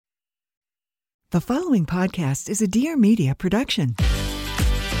The following podcast is a Dear Media production.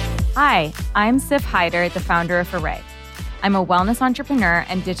 Hi, I'm Sif Hyder, the founder of Aureum. I'm a wellness entrepreneur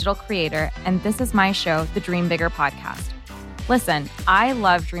and digital creator, and this is my show, the Dream Bigger podcast. Listen, I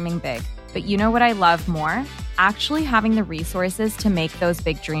love dreaming big, but you know what I love more? Actually having the resources to make those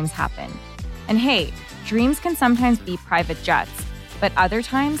big dreams happen. And hey, dreams can sometimes be private jets, but other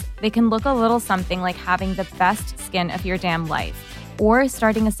times they can look a little something like having the best skin of your damn life, or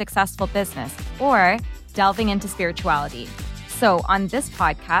starting a successful business, or delving into spirituality. So on this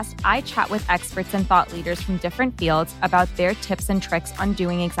podcast, I chat with experts and thought leaders from different fields about their tips and tricks on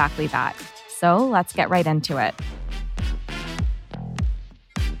doing exactly that. So let's get right into it.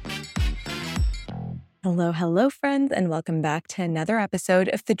 Hello, friends, and welcome back to another episode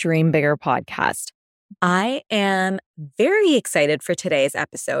of the Dream Bigger podcast. I am very excited for today's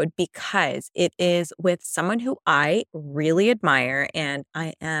episode because it is with someone who I really admire, and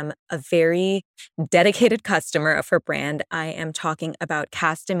I am a very dedicated customer of her brand. I am talking about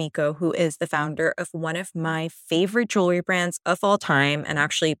DiMicco, who is the founder of one of my favorite jewelry brands of all time, and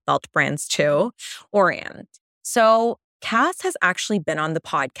actually belt brands too, Aureum. So Cass has actually been on the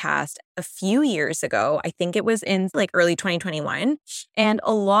podcast a few years ago. I think it was in early 2021. And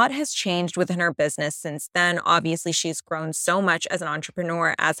a lot has changed within her business since then. Obviously, she's grown so much as an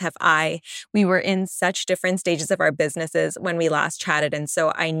entrepreneur, as have I. We were in such different stages of our businesses when we last chatted. And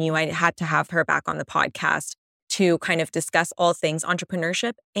so I knew I had to have her back on the podcast to kind of discuss all things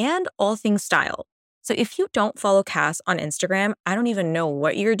entrepreneurship and all things style. So if you don't follow Cass on Instagram, I don't even know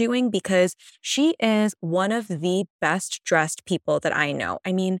what you're doing, because she is one of the best dressed people that I know.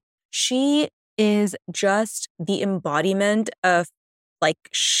 I mean, she is just the embodiment of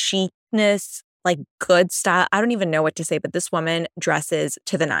chicness, good style. I don't even know what to say, but this woman dresses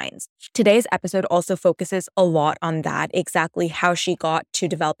to the nines. Today's episode also focuses a lot on that, exactly how she got to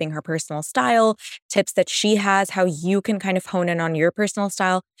developing her personal style, tips that she has, how you can kind of hone in on your personal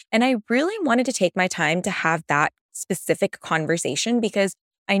style. And I really wanted to take my time to have that specific conversation because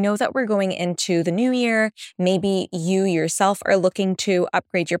I know that we're going into the new year. Maybe you yourself are looking to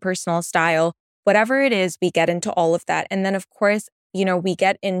upgrade your personal style. Whatever it is, we get into all of that. And then, of course, we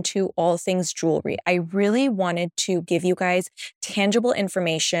get into all things jewelry. I really wanted to give you guys tangible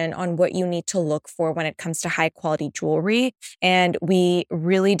information on what you need to look for when it comes to high quality jewelry. And we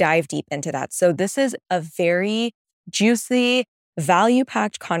really dive deep into that. So this is a very juicy,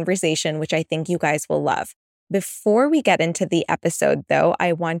 value-packed conversation, which I think you guys will love. Before we get into the episode, though,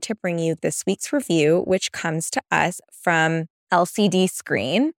 I want to bring you this week's review, which comes to us from LCD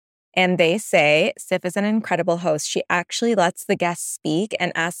Screen. And they say, Sif is an incredible host. She actually lets the guests speak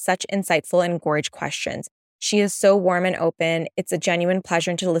and asks such insightful and gorgeous questions. She is so warm and open. It's a genuine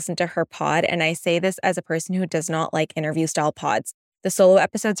pleasure to listen to her pod. And I say this as a person who does not like interview style pods. The solo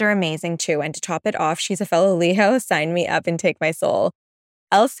episodes are amazing too. And to top it off, she's a fellow Leo. Sign me up and take my soul.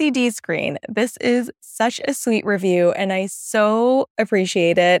 LCD Screen, this is such a sweet review and I so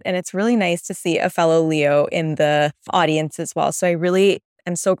appreciate it. And it's really nice to see a fellow Leo in the audience as well. So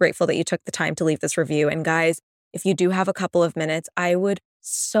I'm so grateful that you took the time to leave this review. And guys, if you do have a couple of minutes, I would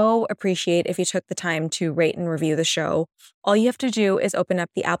so appreciate if you took the time to rate and review the show. All you have to do is open up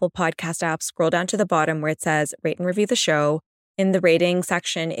the Apple Podcast app, scroll down to the bottom where it says rate and review the show. In the rating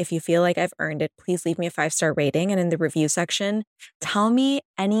section, if you feel like I've earned it, please leave me a 5-star rating. And in the review section, tell me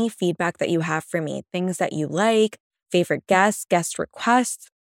any feedback that you have for me, things that you like, favorite guests, guest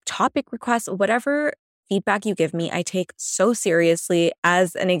requests, topic requests, whatever feedback you give me, I take so seriously.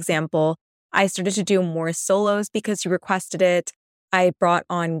 As an example, I started to do more solos because you requested it. I brought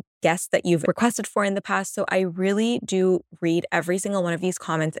on guests that you've requested for in the past. So I really do read every single one of these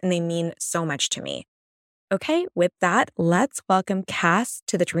comments and they mean so much to me. Okay, with that, let's welcome Cass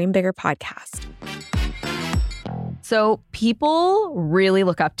to the Dream Bigger podcast. So people really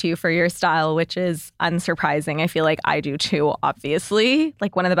look up to you for your style, which is unsurprising. I feel like I do too, obviously.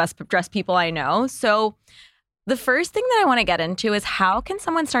 One of the best dressed people I know. So the first thing that I want to get into is how can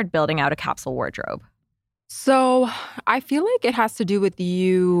someone start building out a capsule wardrobe? So I feel like it has to do with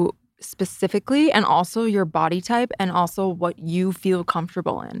you specifically and also your body type and also what you feel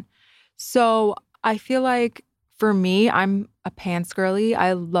comfortable in. So I feel like for me, I'm a pants girly.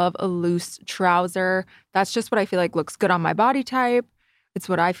 I love a loose trouser. That's just what I feel like looks good on my body type. It's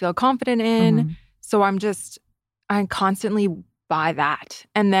what I feel confident in. Mm-hmm. So I constantly buy that.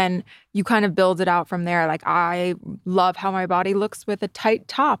 And then you kind of build it out from there. I love how my body looks with a tight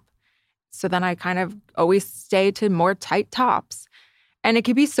top. So then I kind of always stay to more tight tops. And it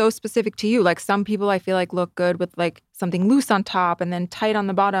could be so specific to you. Some people I feel like look good with something loose on top and then tight on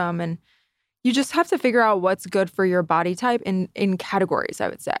the bottom. And you just have to figure out what's good for your body type in categories, I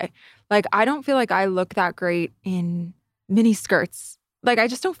would say. Like, I don't feel like I look that great in mini skirts. Like, I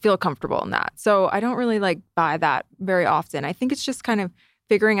just don't feel comfortable in that. So I don't really like buy that very often. I think it's just kind of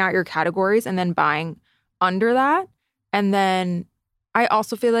figuring out your categories and then buying under that. And then I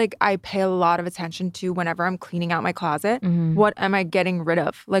also feel like I pay a lot of attention to whenever I'm cleaning out my closet. What am I getting rid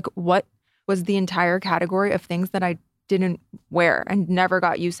of? Like, what was the entire category of things that I didn't wear and never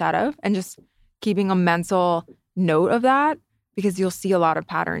got use out of? And just keeping a mental note of that, because you'll see a lot of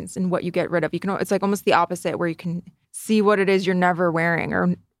patterns in what you get rid of. It's like almost the opposite, where you can see what it is you're never wearing,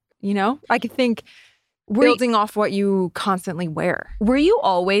 or, I could think building off what you constantly wear. Were you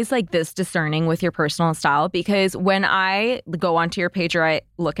always like this discerning with your personal style? Because when I go onto your page or I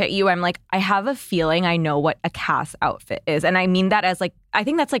look at you, I'm like, I have a feeling I know what a Cass outfit is. And I mean that as like, I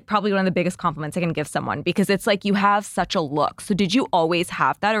think that's like probably one of the biggest compliments I can give someone, because it's like you have such a look. So did you always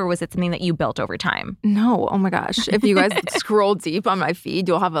have that, or was it something that you built over time? No. Oh my gosh. If you guys scroll deep on my feed,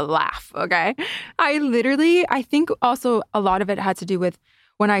 you'll have a laugh. Okay. I think also a lot of it had to do with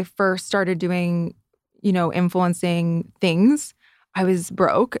when I first started doing influencing things. I was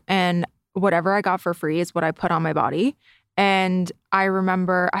broke, and whatever I got for free is what I put on my body. And I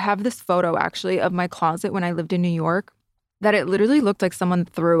remember I have this photo actually of my closet when I lived in New York that it literally looked like someone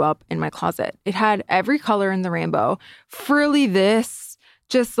threw up in my closet. It had every color in the rainbow, frilly this,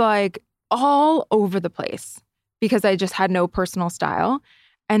 just like all over the place, because I just had no personal style.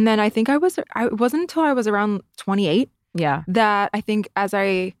 And then I think it wasn't until I was around 28 that I think as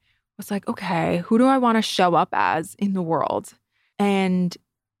I was like, okay, who do I want to show up as in the world? And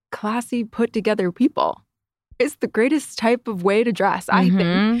classy, put together people is the greatest type of way to dress, I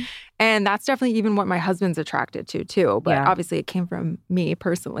think. And that's definitely even what my husband's attracted to too. But obviously it came from me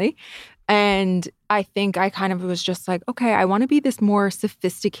personally. And I think I kind of was just like, okay, I want to be this more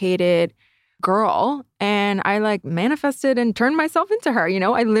sophisticated girl. And I like manifested and turned myself into her.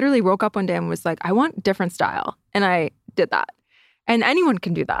 I literally woke up one day and was like, I want different style. And I did that. And anyone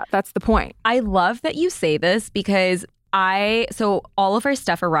can do that. That's the point. I love that you say this, because so all of our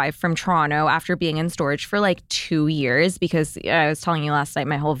stuff arrived from Toronto after being in storage for like 2 years, because I was telling you last night,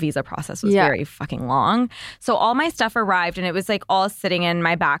 my whole visa process was very fucking long. So all my stuff arrived, and it was like all sitting in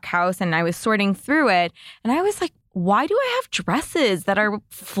my back house, and I was sorting through it. And I was like, why do I have dresses that are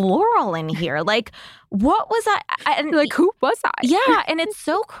floral in here? Like, what was I? And like, who was I? Yeah. And it's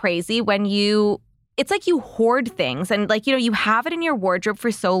so crazy when it's like you hoard things, and like, you have it in your wardrobe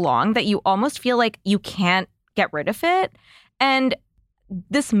for so long that you almost feel like you can't get rid of it. And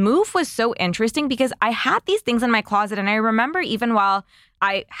this move was so interesting, because I had these things in my closet, and I remember even while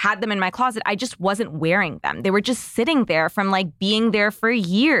I had them in my closet, I just wasn't wearing them. They were just sitting there from like being there for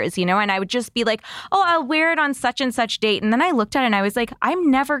years, and I would just be like, oh, I'll wear it on such and such date. And then I looked at it and I was like,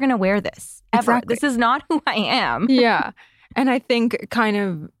 I'm never going to wear this ever. Exactly. This is not who I am. Yeah. And I think kind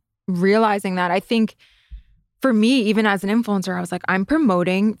of realizing that, I think for me, even as an influencer, I was like, I'm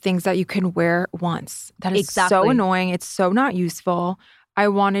promoting things that you can wear once. That is so annoying. It's so not useful. I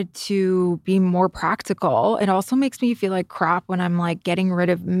wanted to be more practical. It also makes me feel like crap when I'm like getting rid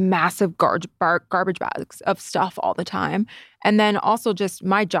of massive garbage bags of stuff all the time. And then also just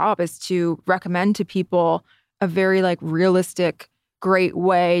my job is to recommend to people a very like realistic, great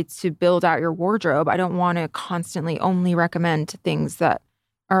way to build out your wardrobe. I don't want to constantly only recommend things that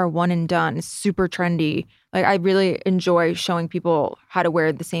are one and done, super trendy. Like, I really enjoy showing people how to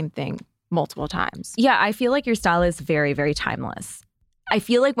wear the same thing multiple times. Yeah, I feel like your style is very, very timeless. I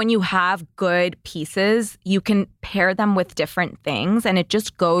feel like when you have good pieces, you can pair them with different things, and it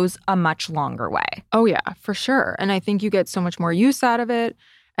just goes a much longer way. Oh, yeah, for sure. And I think you get so much more use out of it.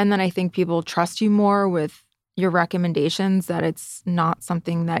 And then I think people trust you more with your recommendations, that it's not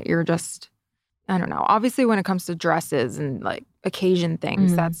something that you're just, I don't know. Obviously, when it comes to dresses and like occasion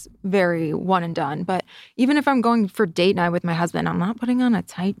things, that's very one and done. But even if I'm going for date night with my husband, I'm not putting on a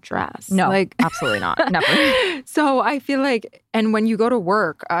tight dress. No, like, absolutely not. Never. So I feel like, and when you go to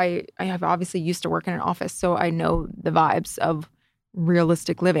work, I have obviously used to work in an office, so I know the vibes of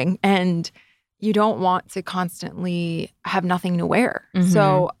realistic living. And you don't want to constantly have nothing to wear.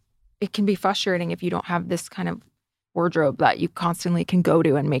 So it can be frustrating if you don't have this kind of wardrobe that you constantly can go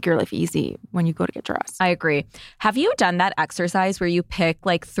to and make your life easy when you go to get dressed. I agree. Have you done that exercise where you pick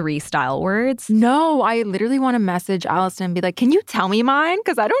like 3 style words? No, I literally want to message Allison and be like, can you tell me mine?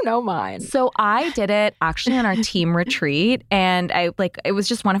 Because I don't know mine. So I did it actually on our team retreat, and it was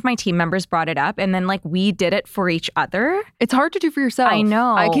just one of my team members brought it up, and then like we did it for each other. It's hard to do for yourself. I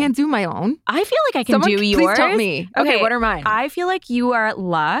know. I can't do my own. I feel like I can do yours. Please tell me. Okay, what are mine? I feel like you are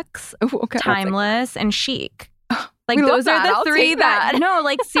luxe, timeless, and chic. Like We those love are that. the I'll three take that that. no,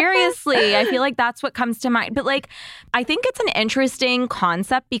 like seriously, I feel like that's what comes to mind. But like I think it's an interesting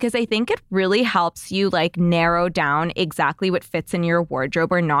concept because I think it really helps you like narrow down exactly what fits in your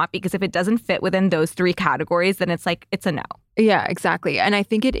wardrobe or not. Because if it doesn't fit within those three categories, then it's like it's a no. Yeah, exactly. And I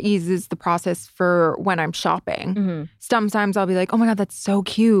think it eases the process for when I'm shopping. Mm-hmm. Sometimes I'll be like, oh my God, that's so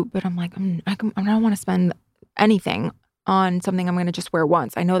cute. But I'm like, I don't want to spend anything on something I'm going to just wear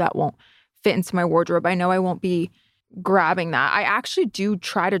once. I know that won't fit into my wardrobe. I know I won't be grabbing that. I actually do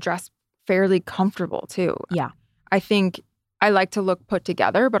try to dress fairly comfortable too. Yeah. I think I like to look put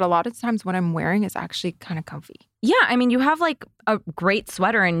together, but a lot of times what I'm wearing is actually kind of comfy. Yeah, I mean, you have like a great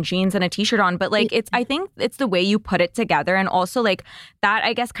sweater and jeans and a t-shirt on, but like I think it's the way you put it together. And also like that,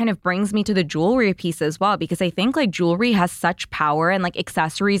 I guess, kind of brings me to the jewelry piece as well, because I think like jewelry has such power and like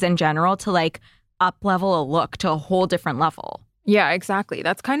accessories in general to like up level a look to a whole different level. Yeah, exactly.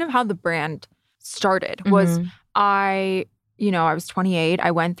 That's kind of how the brand started was I was 28.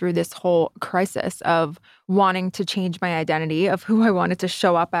 I went through this whole crisis of wanting to change my identity of who I wanted to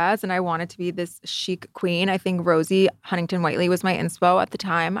show up as. And I wanted to be this chic queen. I think Rosie Huntington-Whiteley was my inspo at the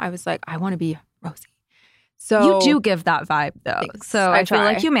time. I was like, I want to be Rosie. So you do give that vibe though. Thanks. So I feel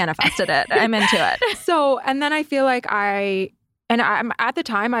like you manifested it. I'm into it. So, and then I feel like I'm at the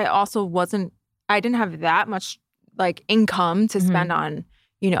time, I didn't have that much like income to spend on,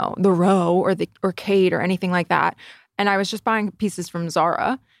 the Row or Kate or anything like that. And I was just buying pieces from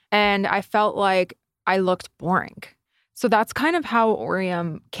Zara and I felt like I looked boring. So that's kind of how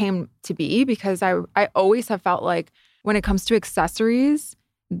Aureum came to be because I always have felt like when it comes to accessories,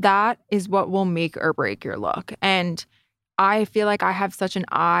 that is what will make or break your look. And I feel like I have such an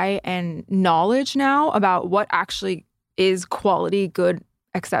eye and knowledge now about what actually is quality, good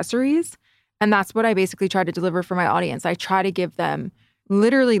accessories. And that's what I basically try to deliver for my audience. I try to give them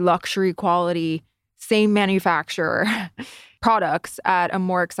literally luxury quality, same manufacturer products at a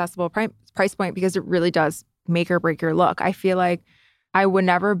more accessible price point because it really does make or break your look. I feel like I would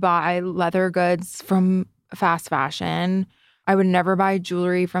never buy leather goods from fast fashion. I would never buy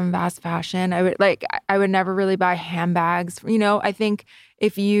jewelry from fast fashion. I would never really buy handbags. I think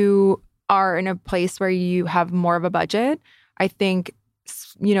if you are in a place where you have more of a budget, I think,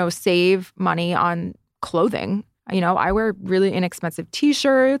 save money on clothing. I wear really inexpensive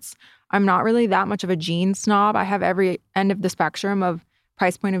t-shirts. I'm not really that much of a jeans snob. I have every end of the spectrum of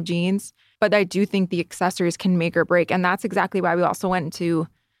price point of jeans, but I do think the accessories can make or break. And that's exactly why we also went into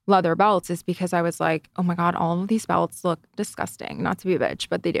leather belts is because I was like, oh my God, all of these belts look disgusting. Not to be a bitch,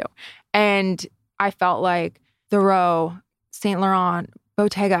 but they do. And I felt like the Row, Saint Laurent,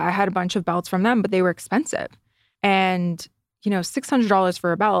 Bottega, I had a bunch of belts from them, but they were expensive. And, $600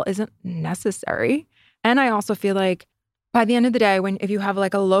 for a belt isn't necessary. And I also feel like by the end of the day, if you have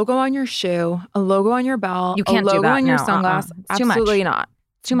like a logo on your shoe, a logo on your belt, you can't a logo do that on your now. sunglass, absolutely not.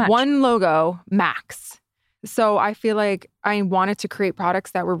 It's too much. One logo max. So I feel like I wanted to create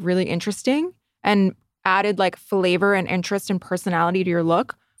products that were really interesting and added like flavor and interest and personality to your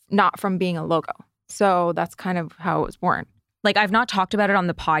look, not from being a logo. So that's kind of how it was born. Like, I've not talked about it on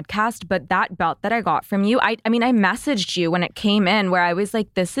the podcast, but that belt that I got from you, I mean, I messaged you when it came in where I was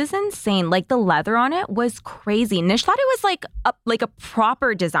like, this is insane. Like, the leather on it was crazy. Nish thought it was like a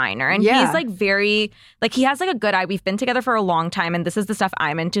proper designer. And he's like very, like, he has like a good eye. We've been together for a long time and this is the stuff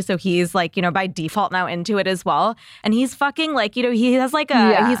I'm into. So he's like, by default now into it as well. And he's fucking like, he has like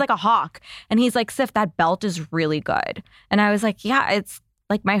he's like a hawk. And he's like, Sif, that belt is really good. And I was like, yeah, it's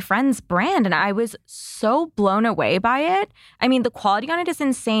like my friend's brand. And I was so blown away by it. I mean, the quality on it is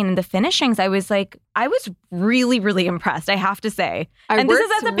insane. And the finishings, I was really, really impressed, I have to say. And this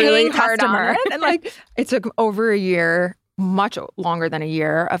is as a paying customer. And like, it took over a year, much longer than a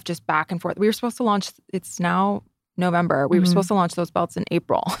year of just back and forth. We were supposed to launch, it's now November. We were supposed to launch those belts in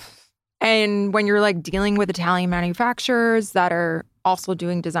April. And when you're like dealing with Italian manufacturers that are also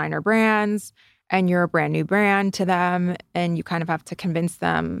doing designer brands, and you're a brand new brand to them and you kind of have to convince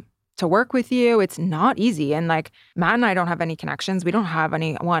them to work with you, it's not easy. And like Matt and I don't have any connections. We don't have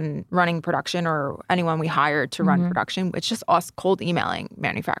anyone running production or anyone we hired to run production. It's just us cold emailing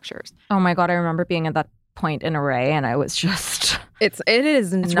manufacturers. Oh my God, I remember being at that point in Array and I was just... It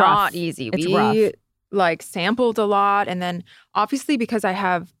is not rough. easy. It's we rough. Like sampled a lot. And then obviously because I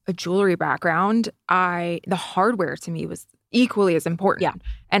have a jewelry background, the hardware to me was equally as important. Yeah.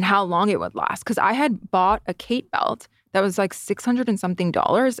 And how long it would last. Because I had bought a Kate belt that was like $600 and something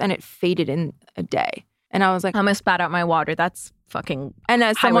and it faded in a day. And I was like, I almost spat out my water. That's fucking And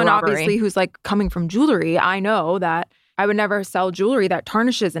as highway someone robbery. obviously who's like coming from jewelry, I know that I would never sell jewelry that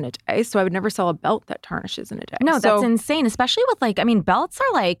tarnishes in a day. So I would never sell a belt that tarnishes in a day. No, that's insane. Especially with belts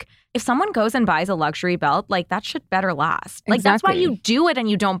are like, if someone goes and buys a luxury belt, like that shit better last. Like that's why you do it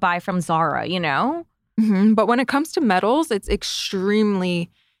and you don't buy from Zara, you know? Mm-hmm. But when it comes to metals, it's extremely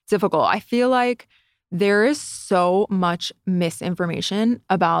difficult. I feel like there is so much misinformation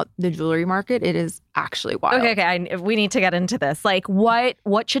about the jewelry market. It is actually wild. Okay. We need to get into this. Like,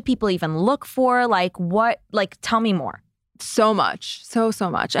 what should people even look for? Tell me more. So much. So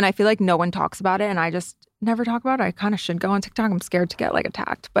much. And I feel like no one talks about it. And I just never talk about it. I kind of should go on TikTok. I'm scared to get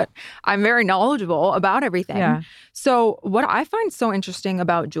attacked. But I'm very knowledgeable about everything. Yeah. So what I find so interesting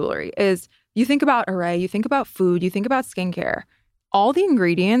about jewelry is you think about array, you think about food, you think about skincare. All the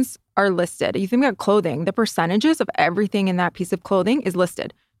ingredients are listed. You think about clothing, the percentages of everything in that piece of clothing is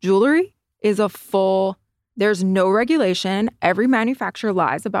listed. Jewelry is there's no regulation. Every manufacturer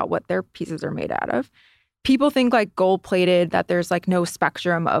lies about what their pieces are made out of. People think gold plated, that there's no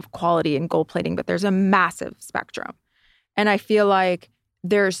spectrum of quality in gold plating, but there's a massive spectrum. And I feel like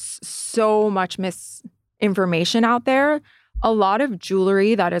there's so much misinformation out there. A lot of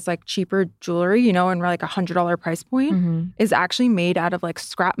jewelry that is cheaper jewelry, and $100 price point is actually made out of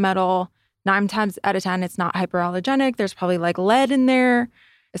scrap metal. 9 times out of 10, it's not hyperallergenic. There's probably lead in there,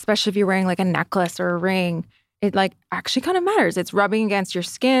 especially if you're wearing a necklace or a ring. It actually kind of matters. It's rubbing against your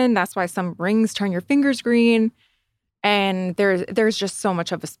skin. That's why some rings turn your fingers green. And there's just so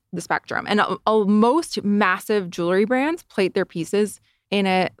much of the spectrum. And most massive jewelry brands plate their pieces in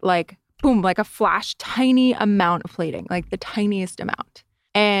a boom, a flash, tiny amount of plating, the tiniest amount.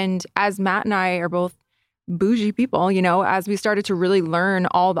 And as Matt and I are both bougie people, as we started to really learn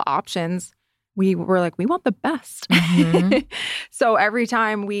all the options, we were we want the best. Mm-hmm. So every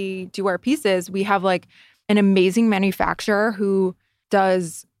time we do our pieces, we have an amazing manufacturer who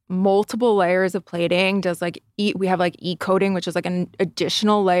does multiple layers of plating, does we have e-coating, which is an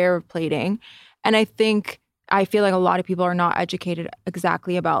additional layer of plating. And I feel a lot of people are not educated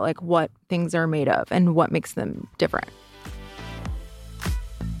exactly about what things are made of and what makes them different.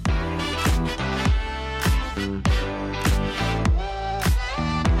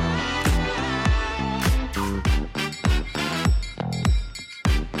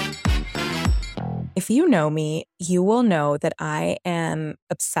 If you know me, you will know that I am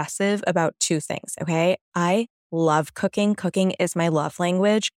obsessive about 2 things, okay? I love cooking. Cooking is my love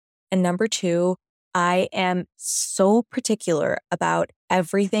language. And number 2, I am so particular about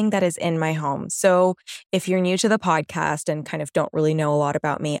everything that is in my home. So if you're new to the podcast and kind of don't really know a lot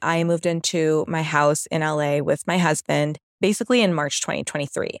about me, I moved into my house in LA with my husband basically in March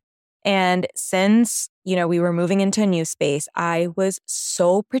 2023. And since, we were moving into a new space, I was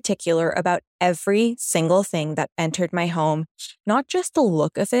so particular about every single thing that entered my home, not just the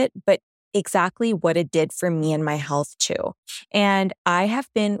look of it, but exactly what it did for me and my health too. And I have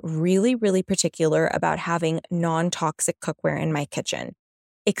been really, really particular about having non-toxic cookware in my kitchen.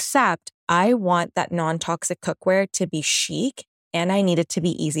 Except I want that non-toxic cookware to be chic and I need it to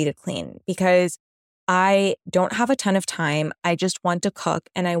be easy to clean because I don't have a ton of time. I just want to cook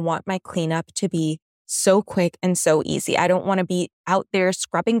and I want my cleanup to be so quick and so easy. I don't want to be out there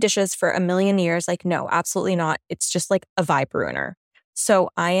scrubbing dishes for a million years. No, absolutely not. It's just a vibe ruiner. So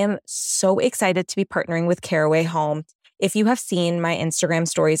I am so excited to be partnering with Caraway Home. If you have seen my Instagram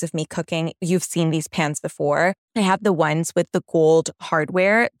stories of me cooking, you've seen these pans before. I have the ones with the gold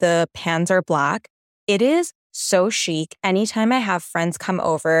hardware. The pans are black. It is so chic. Anytime I have friends come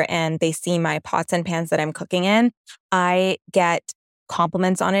over and they see my pots and pans that I'm cooking in, I get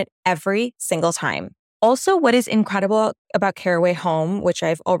compliments on it every single time. Also, what is incredible about Caraway Home, which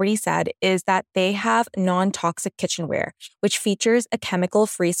I've already said, is that they have non-toxic kitchenware, which features a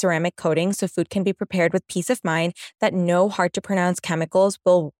chemical-free ceramic coating so food can be prepared with peace of mind that no hard-to-pronounce chemicals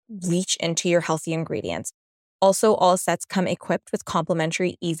will leach into your healthy ingredients. Also, all sets come equipped with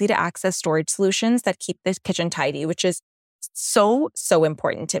complimentary, easy-to-access storage solutions that keep the kitchen tidy, which is so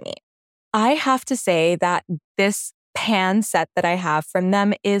important to me. I have to say that this pan set that I have from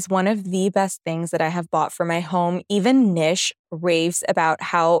them is one of the best things that I have bought for my home. Even Nish raves about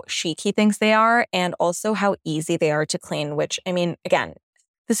how chic he thinks they are and also how easy they are to clean, which, again,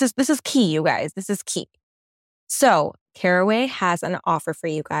 this is key, you guys. This is key. So Caraway has an offer for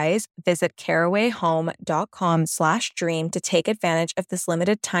you guys. Visit carawayhome.com/dream to take advantage of this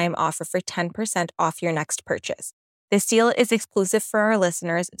limited time offer for 10% off your next purchase. This deal is exclusive for our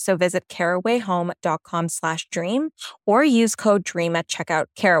listeners, so visit carawayhome.com/dream or use code DREAM at checkout.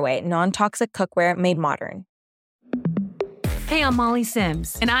 Caraway, non-toxic cookware made modern. Hey, I'm Molly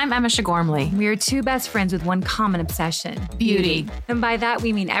Sims. And I'm Emma Shagormley. We are 2 best friends with one common obsession. Beauty. And by that,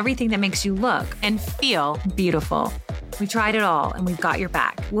 we mean everything that makes you look and feel beautiful. We tried it all, and we've got your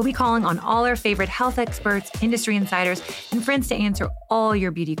back. We'll be calling on all our favorite health experts, industry insiders, and friends to answer all your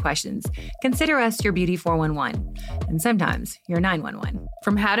beauty questions. Consider us your beauty 411, and sometimes your 911.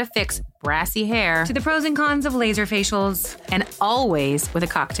 From how to fix brassy hair To the pros and cons of laser facials. and always with a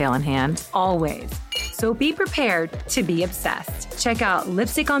cocktail in hand. Always. So be prepared to be obsessed. Check out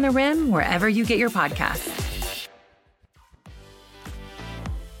Lipstick on the Rim wherever you get your podcasts.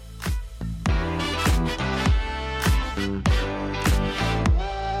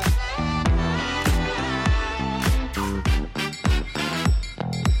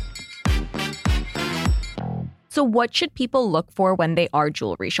 So what should people look for when they are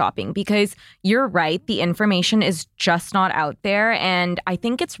jewelry shopping? Because you're right, the information is just not out there. And I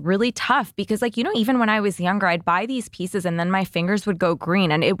think it's really tough because, like, even when I was younger, I'd buy these pieces and then my fingers would go green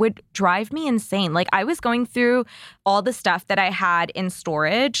and it would drive me insane. Like, I was going through all the stuff that I had in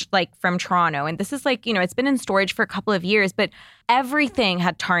storage, like from Toronto. And this is like, it's been in storage for a couple of years, but everything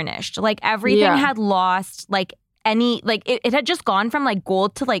had tarnished. Like, everything had lost, like, it had just gone from like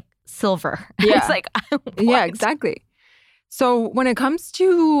gold to like silver. Yeah. It's like, Yeah, exactly. So when it comes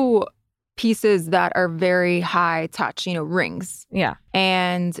to pieces that are very high touch, rings Yeah.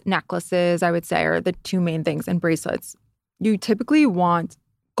 and necklaces, I would say, are the two main things, and bracelets, you typically want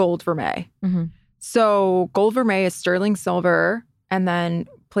gold vermeil. Mm-hmm. So gold vermeil is sterling silver and then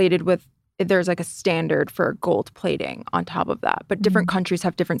plated with, there's like a standard for gold plating on top of that. But different countries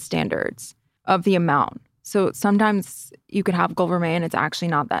have different standards of the amount. So sometimes you could have gold vermeil and it's actually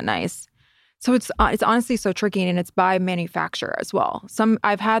not that nice. So it's honestly so tricky, and it's by manufacturer as well.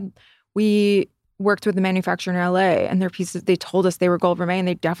 We worked with the manufacturer in LA, and their pieces, they told us they were gold vermeil, and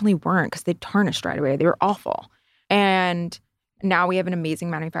they definitely weren't because they tarnished right away. They were awful. And now we have an amazing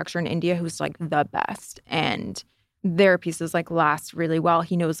manufacturer in India who's like the best, and their pieces like last really well.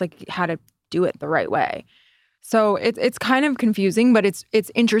 He knows like how to do it the right way. So it's kind of confusing, but it's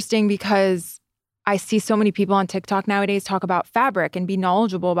interesting because I see so many people on TikTok nowadays talk about fabric and be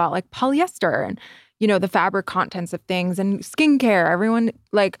knowledgeable about like polyester and, the fabric contents of things and skincare. Everyone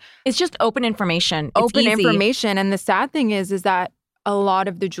like It's just open information. It's open easy. information. And the sad thing is that a lot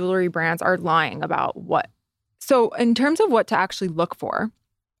of the jewelry brands are lying about what. So in terms of what to actually look for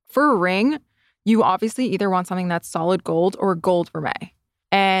a ring, you obviously either want something that's solid gold or gold vermeil.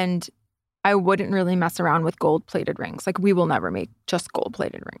 And I wouldn't really mess around with gold plated rings. Like, we will never make just gold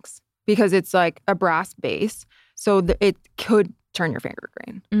plated rings, because it's like a brass base. So it could turn your finger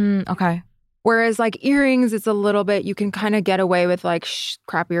green. Okay. Whereas like earrings, it's a little bit, you can kind of get away with like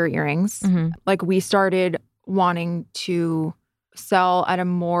crappier earrings. Mm-hmm. Like, we started wanting to sell at a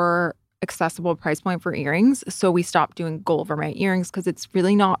more accessible price point for earrings. So we stopped doing gold vermeil earrings because it's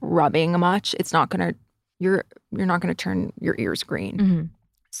really not rubbing much. It's not going to, you're not going to turn your ears green. Mm-hmm.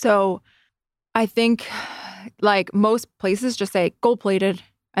 So I think like most places just say gold plated,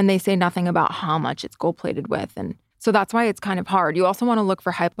 and they say nothing about how much it's gold plated with. And so that's why it's kind of hard. You also want to look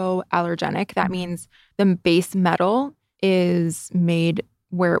for hypoallergenic. That means the base metal is made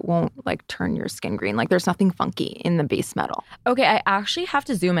where it won't like turn your skin green. Like, there's nothing funky in the base metal. Okay, I actually have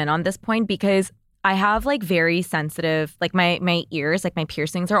to zoom in on this point because I have like very sensitive, like my ears, like my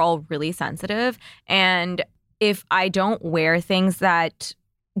piercings are all really sensitive. And if I don't wear things that,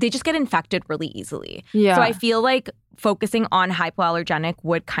 they just get infected really easily. Yeah. So I feel like focusing on hypoallergenic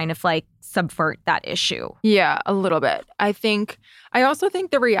would kind of like subvert that issue. Yeah, a little bit. I also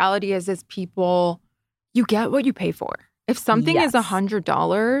think the reality is people, you get what you pay for. If something is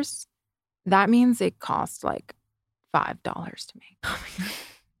 $100, that means it costs like $5 to make.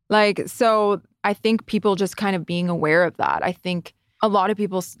 Like, so I think people just kind of being aware of that. I think a lot of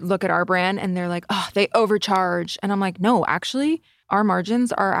people look at our brand and they're like, oh, they overcharge. And I'm like, no, actually, our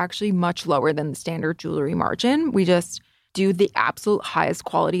margins are actually much lower than the standard jewelry margin. We just do the absolute highest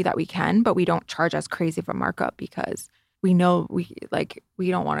quality that we can, but we don't charge as crazy of a markup because we know we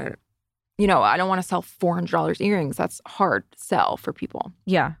don't want to, I don't want to sell $400 earrings. That's hard to sell for people.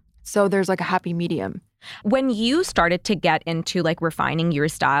 Yeah. So there's like a happy medium. When you started to get into like refining your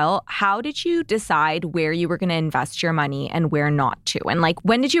style, how did you decide where you were going to invest your money and where not to? And like,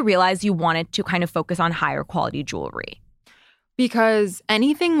 when did you realize you wanted to kind of focus on higher quality jewelry? Because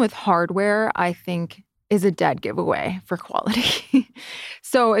anything with hardware, I think, is a dead giveaway for quality.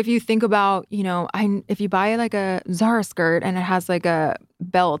 So if you think about, if you buy like a Zara skirt and it has like a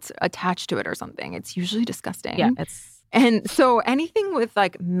belt attached to it or something, it's usually disgusting. Yeah, And so anything with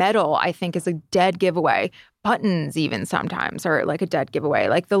like metal, I think, is a dead giveaway. Buttons even sometimes are like a dead giveaway.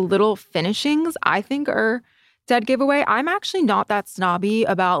 Like the little finishings, I think, are dead giveaway. I'm actually not that snobby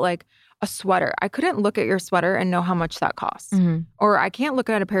about like a sweater. I couldn't look at your sweater and know how much that costs. Mm-hmm. Or I can't look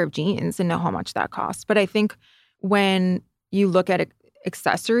at a pair of jeans and know how much that costs. But I think when you look at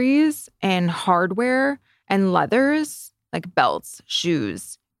accessories and hardware and leathers, like belts,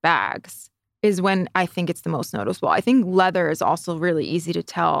 shoes, bags, is when I think it's the most noticeable. I think leather is also really easy to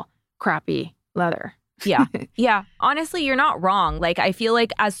tell crappy leather. Yeah. Yeah. Honestly, you're not wrong. Like, I feel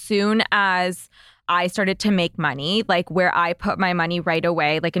like as soon as I started to make money, like where I put my money right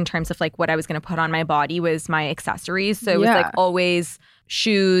away, like in terms of like what I was going to put on my body was my accessories. So it was like always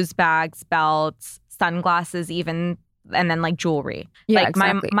shoes, bags, belts, sunglasses, even, and then like jewelry. Yeah, like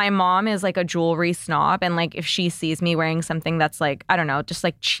exactly. my mom is like a jewelry snob. And like if she sees me wearing something that's like, I don't know, just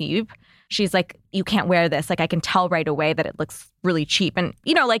like cheap, she's like, you can't wear this. Like I can tell right away that it looks really cheap. And,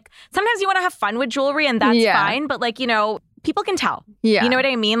 you know, like sometimes you want to have fun with jewelry and that's fine. But like, you know, people can tell. Yeah. You know what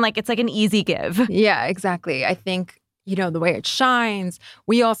I mean? Like it's like an easy give. Yeah, exactly. I think, you know, the way it shines.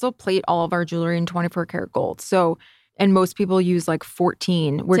 We also plate all of our jewelry in 24 karat gold. So, and most people use like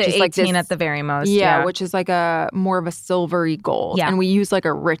 14, which to is like 18 this, at the very most. Yeah, which is like a more of a silvery gold. Yeah. And we use like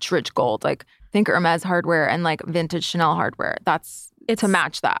a rich gold, like think Hermes hardware and like vintage Chanel hardware. It's to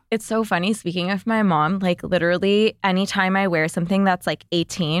match that. It's so funny. Speaking of my mom, like literally anytime I wear something that's like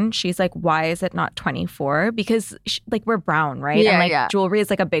 18, she's like, why is it not 24? Because like we're brown, right? Yeah, and like jewelry is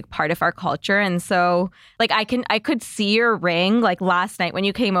like a big part of our culture. And so like I could see your ring like last night when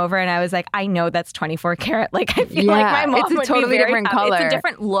you came over and I was like, I know that's 24 karat. Like I feel like my mom it's a totally different color. It's a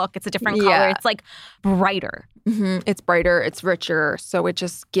different look. It's a different color. It's like brighter. Mm-hmm. It's brighter. It's richer. So it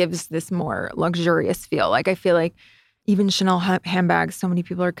just gives this more luxurious feel. Like I feel like even Chanel handbags, so many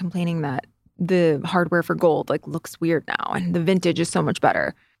people are complaining that the hardware for gold like looks weird now. And the vintage is so much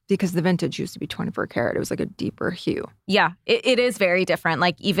better because the vintage used to be 24 karat. It was like a deeper hue. Yeah, it is very different.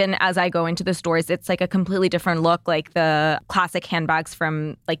 Like even as I go into the stores, it's like a completely different look. Like the classic handbags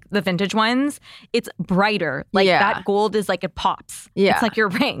from like the vintage ones, it's brighter. Like that gold is like it pops. Yeah. It's like your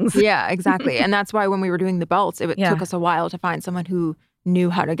rings. Yeah, exactly. And that's why when we were doing the belts, it took us a while to find someone who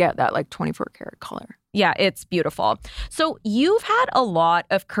knew how to get that like 24 karat color. Yeah, it's beautiful. So you've had a lot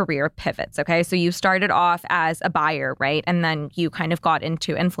of career pivots, okay? So you started off as a buyer, right? And then you kind of got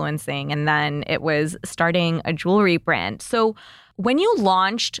into influencing and then it was starting a jewelry brand. So when you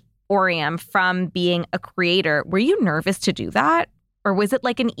launched Aureum from being a creator, were you nervous to do that? Or was it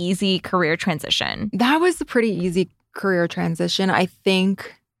like an easy career transition? That was a pretty easy career transition. I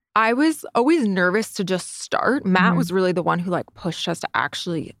think I was always nervous to just start. Matt was really the one who like pushed us to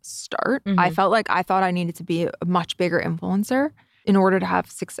actually start. I felt like I thought I needed to be a much bigger influencer in order to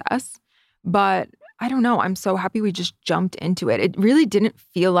have success. But I don't know. I'm so happy we just jumped into it. It really didn't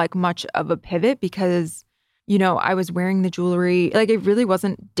feel like much of a pivot because, you know, I was wearing the jewelry. Like it really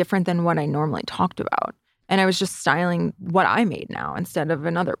wasn't different than what I normally talked about. And I was just styling what I made now instead of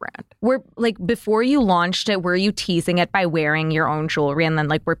another brand. Were like before you launched it, were you teasing it by wearing your own jewelry and then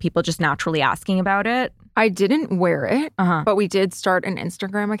like were people just naturally asking about it? I didn't wear it, but we did start an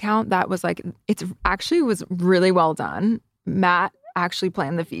Instagram account that was like, it's actually was really well done. Matt actually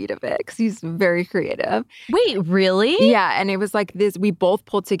planned the feed of it because he's very creative. Wait, really? Yeah, and it was like this, we both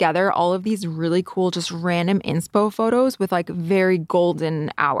pulled together all of these really cool, just random inspo photos with like very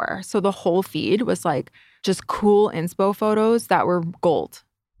golden hour. So the whole feed was like just cool inspo photos that were gold.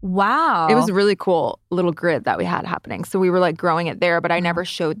 Wow. It was a really cool little grid that we had happening. So we were like growing it there, but I never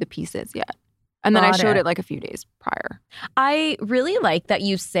showed the pieces yet. And then I showed it like a few days prior. I really like that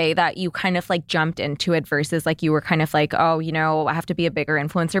you say that you kind of like jumped into it versus like you were kind of like, oh, you know, I have to be a bigger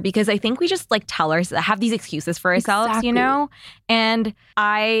influencer because I think we just like have these excuses for ourselves, you know? And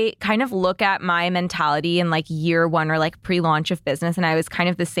I kind of look at my mentality in like year one or like pre-launch of business and I was kind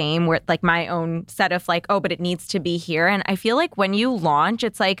of the same where like my own set of like, oh, but it needs to be here. And I feel like when you launch,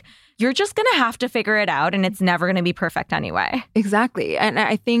 it's like, you're just going to have to figure it out and it's never going to be perfect anyway. Exactly. And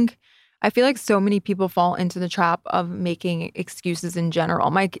I feel like so many people fall into the trap of making excuses in general,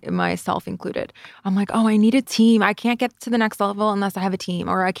 myself included. I'm like, oh, I need a team. I can't get to the next level unless I have a team,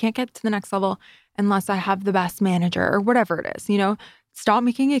 or I can't get to the next level unless I have the best manager or whatever it is, you know? Stop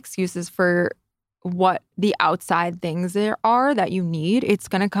making excuses for what the outside things there are that you need. It's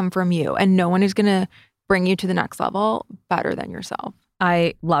going to come from you and no one is going to bring you to the next level better than yourself.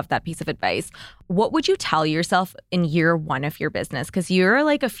 I love that piece of advice. What would you tell yourself in year one of your business? Because you're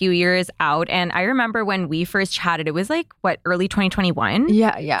like a few years out. And I remember when we first chatted, it was like, early 2021?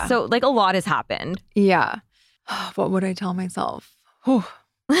 Yeah. So like a lot has happened. Yeah. What would I tell myself?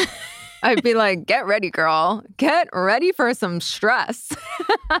 I'd be like, get ready, girl. Get ready for some stress.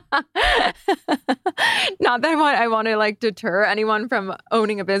 Not that I want to like deter anyone from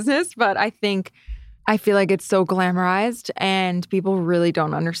owning a business, but I feel like it's so glamorized and people really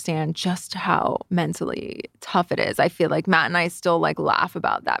don't understand just how mentally tough it is. I feel like Matt and I still like laugh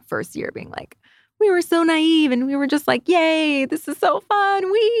about that first year being like, we were so naive and we were just like, yay, this is so fun.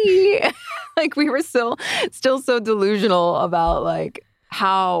 Like we were still so delusional about like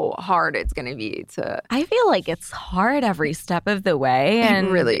how hard it's going to be to. I feel like it's hard every step of the way. And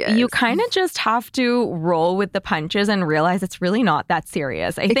it really is. You kind of just have to roll with the punches and realize it's really not that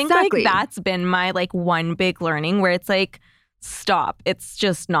serious. I think like that's been my like one big learning where it's like, stop. It's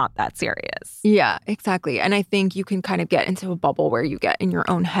just not that serious. Yeah, exactly. And I think you can kind of get into a bubble where you get in your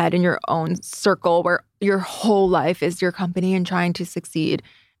own head, in your own circle, where your whole life is your company and trying to succeed.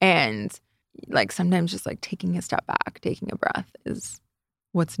 And like sometimes just like taking a step back, taking a breath is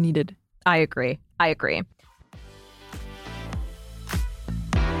what's needed. I agree.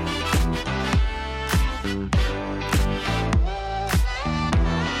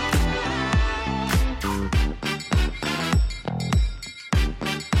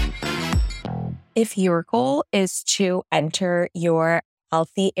 If your goal is to enter your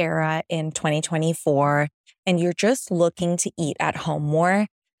healthy era in 2024 and you're just looking to eat at home more,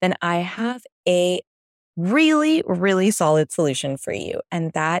 then I have a really, really solid solution for you,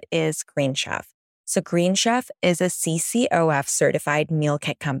 and that is Green Chef. So Green Chef is a CCOF certified meal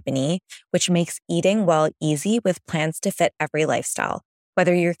kit company, which makes eating well easy with plans to fit every lifestyle.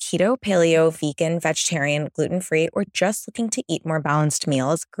 Whether you're keto, paleo, vegan, vegetarian, gluten-free, or just looking to eat more balanced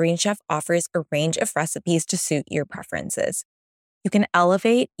meals, Green Chef offers a range of recipes to suit your preferences. You can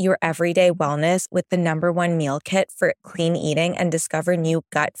elevate your everyday wellness with the #1 meal kit for clean eating and discover new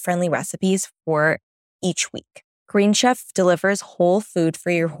gut-friendly recipes for each week. Green Chef delivers whole food for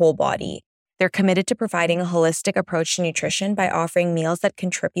your whole body. They're committed to providing a holistic approach to nutrition by offering meals that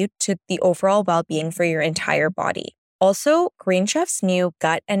contribute to the overall well-being for your entire body. Also, Green Chef's new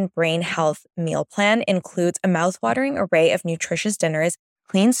gut and brain health meal plan includes a mouthwatering array of nutritious dinners,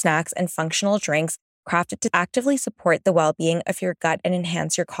 clean snacks, and functional drinks crafted to actively support the well-being of your gut and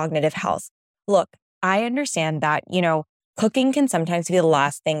enhance your cognitive health. Look, I understand that, cooking can sometimes be the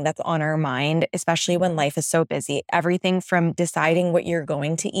last thing that's on our mind, especially when life is so busy. Everything from deciding what you're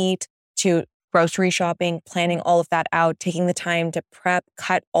going to eat to grocery shopping, planning all of that out, taking the time to prep,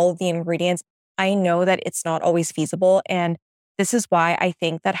 cut all of the ingredients. I know that it's not always feasible, and this is why I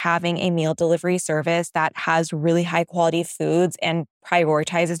think that having a meal delivery service that has really high quality foods and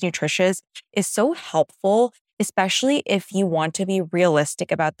prioritizes nutritious is so helpful, especially if you want to be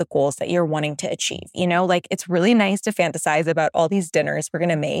realistic about the goals that you're wanting to achieve. It's really nice to fantasize about all these dinners we're going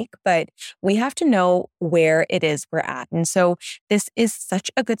to make, but we have to know where it is we're at. And so this is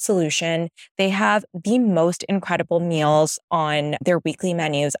such a good solution. They have the most incredible meals on their weekly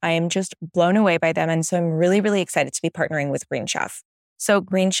menus. I am just blown away by them. And so I'm really, really excited to be partnering with Green Chef. So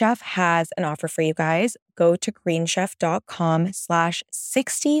Green Chef has an offer for you guys. Go to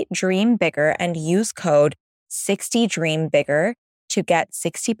greenchef.com/60dreambigger and use code 60dreambigger to get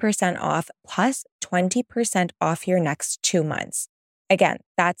 60% off plus 20% off your next 2 months. Again,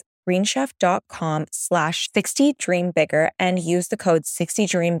 that's greenchef.com/60dreambigger and use the code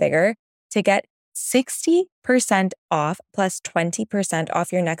 60dreambigger to get 60% off plus 20%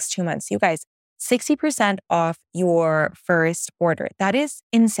 off your next 2 months. You guys, 60% off your first order. That is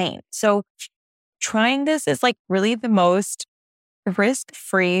insane. So trying this is like really the most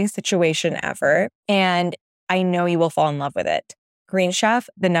risk-free situation ever. And I know you will fall in love with it. Green Chef,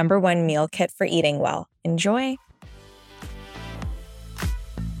 the #1 meal kit for eating well. Enjoy.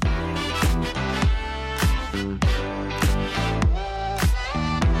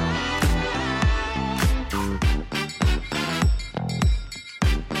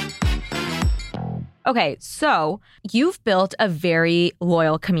 Okay, so you've built a very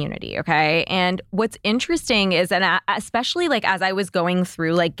loyal community, okay? And what's interesting is, and especially like as I was going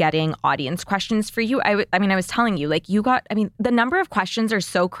through like getting audience questions for you, I was telling you, like the number of questions are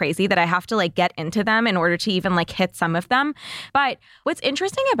so crazy that I have to like get into them in order to even like hit some of them. But what's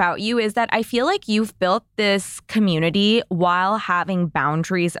interesting about you is that I feel like you've built this community while having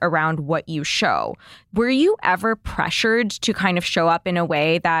boundaries around what you show. Were you ever pressured to kind of show up in a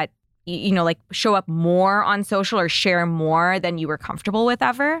way that show up more on social or share more than you were comfortable with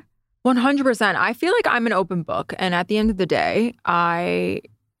ever? 100%. I feel like I'm an open book. And at the end of the day, I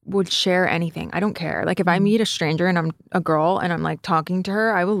would share anything. I don't care. Like if I meet a stranger and I'm a girl and I'm like talking to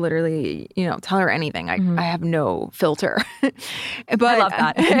her, I will literally, tell her anything. I have no filter. But I love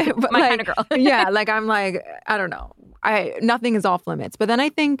that. My kind of girl. Yeah. Like I'm like, I don't know. Nothing is off limits. But then I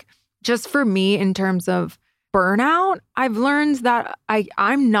think just for me in terms of burnout, I've learned that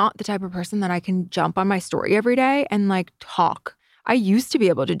I'm not the type of person that I can jump on my story every day and like talk. I used to be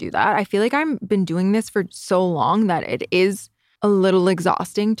able to do that. I feel like I've been doing this for so long that it is a little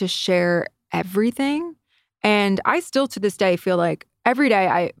exhausting to share everything. And I still to this day feel like every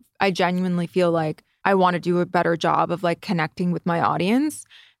day I genuinely feel like I want to do a better job of like connecting with my audience.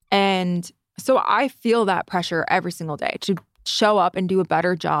 And so I feel that pressure every single day to show up and do a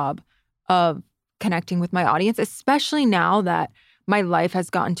better job of connecting with my audience, especially now that my life has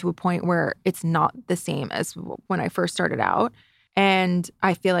gotten to a point where it's not the same as when I first started out. And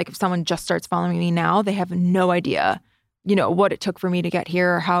I feel like if someone just starts following me now, they have no idea, you know, what it took for me to get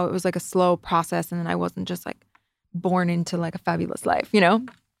here, how it was like a slow process. And then I wasn't just like born into like a fabulous life, you know?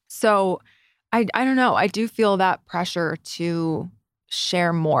 So I don't know. I do feel that pressure to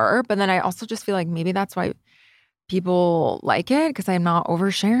share more. But then I also just feel like maybe that's why people like it, because I'm not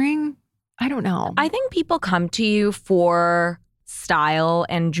oversharing. I don't know. I think people come to you for style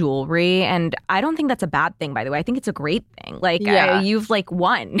and jewelry, and I don't think that's a bad thing, by the way. I think it's a great thing. Like, you've like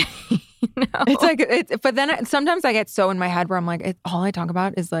won. You know? It's like, but then sometimes I get so in my head where I'm like, all I talk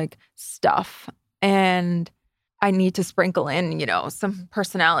about is like stuff, and I need to sprinkle in, you know, some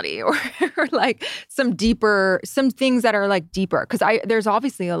personality or like some things that are like deeper. Because there's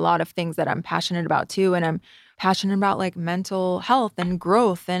obviously a lot of things that I'm passionate about too, and I'm passionate about like mental health and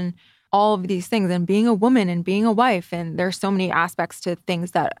growth and all of these things, and being a woman and being a wife. And there's so many aspects to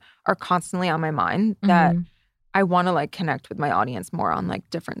things that are constantly on my mind that I want to like connect with my audience more on like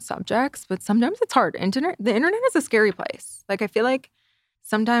different subjects. But sometimes it's hard. The internet is a scary place. Like I feel like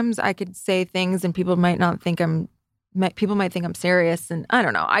sometimes I could say things and people might think I'm serious. And I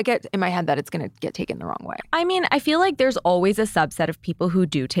don't know. I get in my head that it's going to get taken the wrong way. I mean, I feel like there's always a subset of people who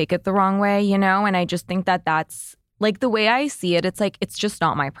do take it the wrong way, you know? And I just think that that's like the way I see it, it's like, it's just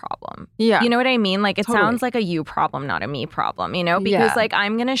not my problem. Yeah. You know what I mean? Like it Totally. sounds like a you problem, not a me problem, you know? Because like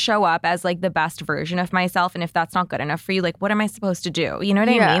I'm going to show up as like the best version of myself. And if that's not good enough for you, like what am I supposed to do? You know what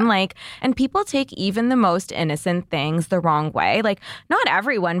I mean? Like, and people take even the most innocent things the wrong way. Like not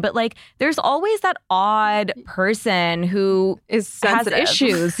everyone, but like there's always that odd person who Is sensitive. has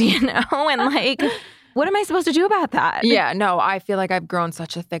issues, you know? And like, what am I supposed to do about that? Yeah, no, I feel like I've grown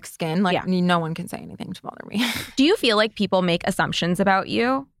such a thick skin. Like Yeah. no one can say anything to bother me. Do you feel like people make assumptions about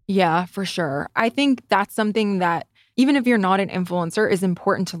you? Yeah, for sure. I think that's something that even if you're not an influencer is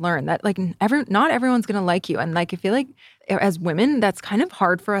important to learn, that like not everyone's going to like you. And like I feel like as women, that's kind of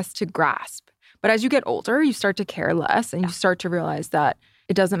hard for us to grasp. But as you get older, you start to care less and you start to realize that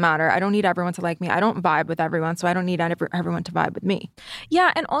it doesn't matter. I don't need everyone to like me. I don't vibe with everyone, so I don't need everyone to vibe with me.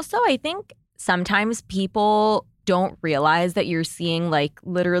 Yeah, and also I think sometimes people don't realize that you're seeing like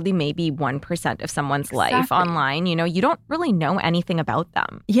literally maybe 1% of someone's life online. You know, you don't really know anything about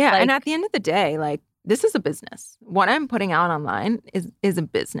them. Yeah, Like, and at the end of the day, like this is a business. What I'm putting out online is a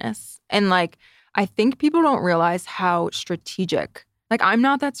business. And like I think people don't realize how strategic. Like I'm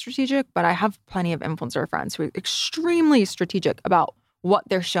not that strategic, but I have plenty of influencer friends who are extremely strategic about what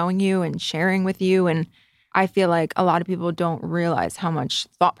they're showing you and sharing with you. And I feel like a lot of people don't realize how much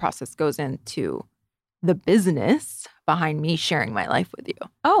thought process goes into the business behind me sharing my life with you.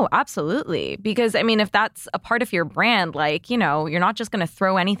 oh, absolutely. Because I mean, if that's a part of your brand, like, you know, you're not just going to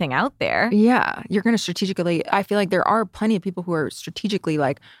throw anything out there. Yeah, you're going to strategically, I feel like there are plenty of people who are strategically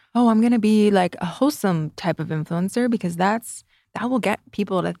like, oh, I'm going to be like a wholesome type of influencer because that will get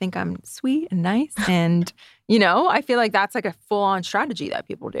people to think I'm sweet and nice. And, you know, I feel like that's like a full-on strategy that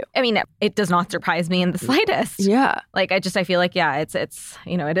people do. I mean, it does not surprise me in the slightest. Yeah. Like, I feel like, yeah, it's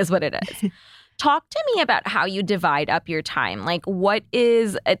you know, it is what it is. Talk to me about how you divide up your time. Like, what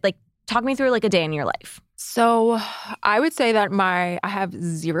is, like, talk me through like a day in your life. So I would say that I have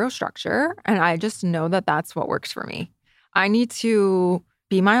zero structure and I just know that that's what works for me. I need to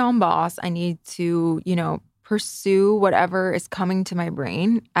be my own boss. I need to, you know, pursue whatever is coming to my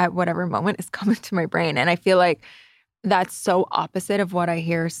brain at whatever moment is coming to my brain. And I feel like that's so opposite of what I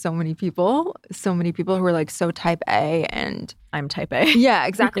hear so many people who are like so type A and I'm type A. yeah,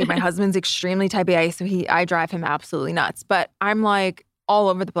 exactly. My husband's extremely type A, so I drive him absolutely nuts. But I'm like all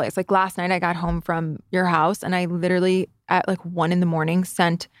over the place. Like last night I got home from your house and I literally at like 1 a.m.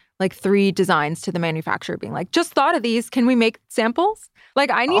 sent like 3 designs to the manufacturer being like, just thought of these. Can we make samples? Like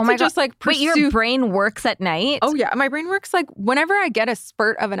I need to just like pursue. Wait, your brain works at night? Oh yeah, my brain works like whenever I get a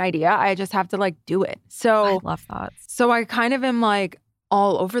spurt of an idea, I just have to like do it. So I love that. So I kind of am like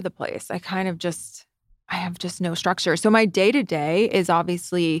all over the place. I have just no structure. So my day-to-day is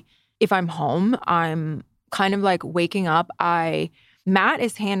obviously if I'm home, I'm kind of like waking up. Matt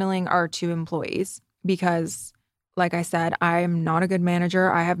is handling our 2 employees because like I said, I'm not a good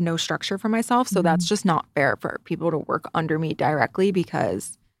manager. I have no structure for myself. So that's just not fair for people to work under me directly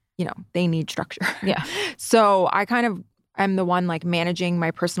because, you know, they need structure. Yeah. So I kind of am the one like managing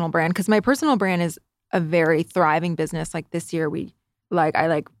my personal brand because my personal brand is a very thriving business. Like this year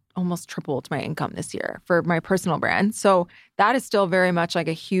I almost tripled my income this year for my personal brand. So that is still very much like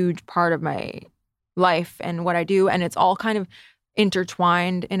a huge part of my life and what I do. And it's all kind of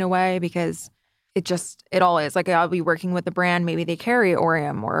intertwined in a way because it all is. Like I'll be working with the brand, maybe they carry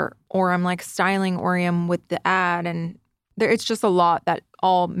Aureum or I'm like styling Aureum with the ad, and it's just a lot that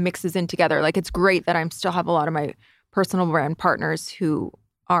all mixes in together. Like it's great that I still have a lot of my personal brand partners who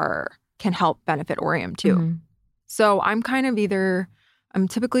can help benefit Aureum too. Mm-hmm. So I'm kind of I'm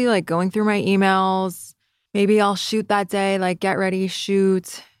typically like going through my emails. Maybe I'll shoot that day, like get ready,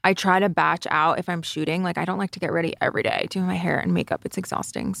 shoot. I try to batch out if I'm shooting. Like I don't like to get ready every day doing my hair and makeup. It's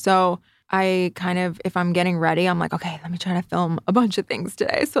exhausting. So I kind of, if I'm getting ready, I'm like, okay, let me try to film a bunch of things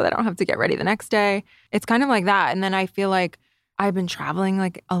today so that I don't have to get ready the next day. It's kind of like that. And then I feel like I've been traveling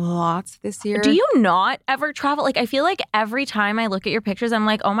like a lot this year. Do you not ever travel? Like I feel like every time I look at your pictures, I'm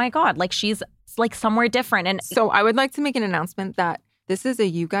like, oh my God, like she's like somewhere different. And so I would like to make an announcement that this is a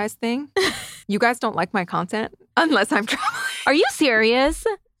you guys thing. You guys don't like my content unless I'm traveling. Are you serious?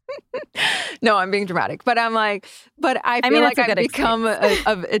 No, I'm being dramatic. But I'm like, I feel like I've become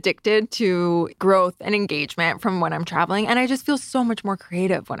addicted to growth and engagement from when I'm traveling. And I just feel so much more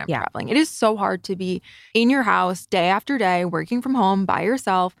creative when I'm traveling. It is so hard to be in your house day after day, working from home by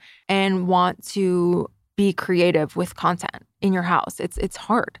yourself and want to be creative with content in your house. It's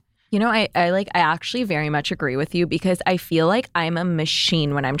hard. You know, I actually very much agree with you because I feel like I'm a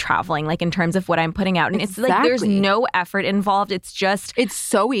machine when I'm traveling, like in terms of what I'm putting out. And It's like there's no effort involved. It's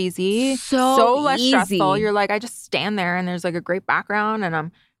so easy. So less stressful. You're like, I just stand there and there's like a great background and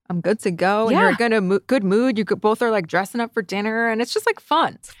I'm good to go. And you're in a good mood. You both are like dressing up for dinner and it's just like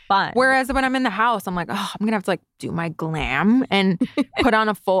fun. It's fun. Whereas when I'm in the house, I'm like, oh, I'm going to have to like do my glam and put on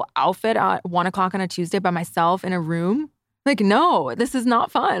a full outfit at 1:00 on a Tuesday by myself in a room. Like, no, this is not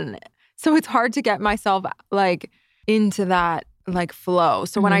fun. So it's hard to get myself like into that like flow.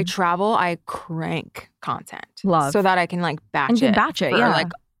 So when I travel, I crank content. Love. So that I can like batch it for like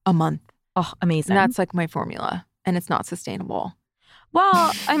a month. Oh, amazing. And that's like my formula. And it's not sustainable.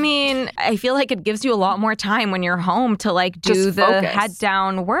 Well, I mean, I feel like it gives you a lot more time when you're home to like do the head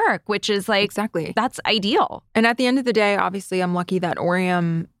down work, which is like, exactly, that's ideal. And at the end of the day, obviously, I'm lucky that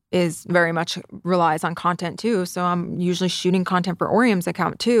Aureum is very much relies on content too. So I'm usually shooting content for Aureum's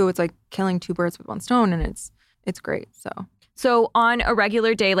account too. It's like killing two birds with one stone and it's great. So on a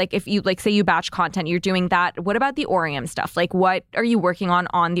regular day, like if you like say you batch content, you're doing that. What about the Aureum stuff? Like what are you working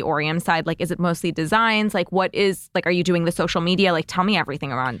on the Aureum side? Like is it mostly designs? Like what is like are you doing the social media? Like tell me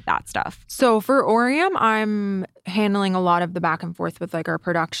everything around that stuff. So for Aureum, I'm handling a lot of the back and forth with like our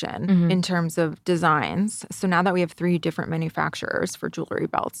production in terms of designs. So now that we have 3 different manufacturers for jewelry,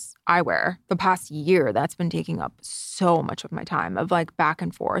 belts, eyewear, the past year that's been taking up so much of my time of like back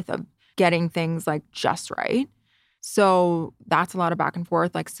and forth of getting things like just right. So that's a lot of back and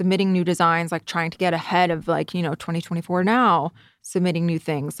forth, like submitting new designs, like trying to get ahead of like, 2024 now, submitting new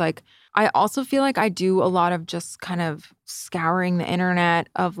things. Like I also feel like I do a lot of just kind of scouring the internet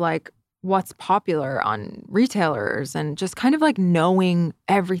of like what's popular on retailers and just kind of like knowing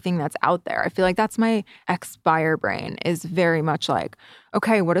everything that's out there. I feel like that's my ex-buyer brain is very much like,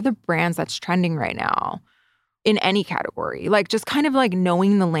 okay, what are the brands that's trending right now? In any category, like just kind of like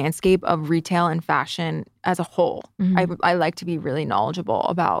knowing the landscape of retail and fashion as a whole. I like to be really knowledgeable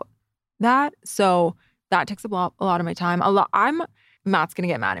about that. So that takes a lot of my time. Matt's going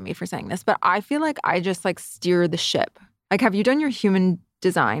to get mad at me for saying this, but I feel like I just like steer the ship. Like, have you done your human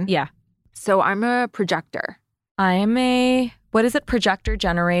design? Yeah. So I'm a projector. I'm a, what is it? Projector,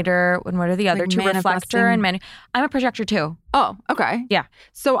 generator, and what are the other two? Reflector and I'm a projector too. Oh, okay. Yeah.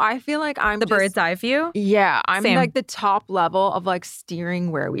 So I feel like I'm the bird's eye view? Yeah. I'm Same. like the top level of like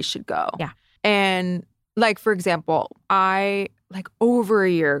steering where we should go. Yeah. And like, for example, over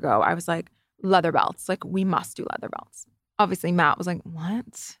a year ago, I was like, leather belts. Like, we must do leather belts. Obviously, Matt was like,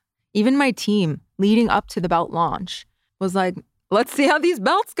 what? Even my team leading up to the belt launch was like, let's see how these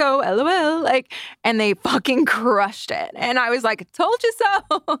belts go, LOL. Like, and they fucking crushed it. And I was like, told you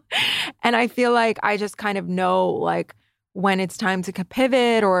so. And I feel like I just kind of know like when it's time to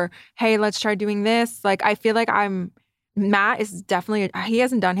pivot or, hey, let's try doing this. Like, I feel like Matt is definitely, he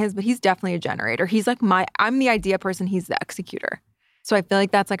hasn't done his, but he's definitely a generator. He's like I'm the idea person. He's the executor. So I feel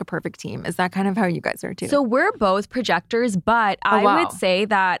like that's like a perfect team. Is that kind of how you guys are too? So we're both projectors, but I would say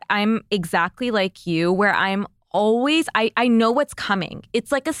that I'm exactly like you where I'm always, I know what's coming.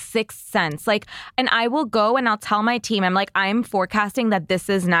 It's like a sixth sense. Like, and I will go and I'll tell my team, I'm like, I'm forecasting that this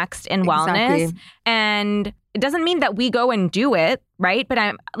is next in wellness. And it doesn't mean that we go and do it, right? But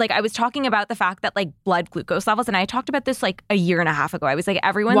I'm like, I was talking about the fact that like blood glucose levels, and I talked about this like a year and a half ago. I was like,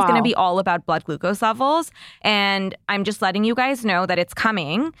 everyone's going to be all about blood glucose levels. And I'm just letting you guys know that it's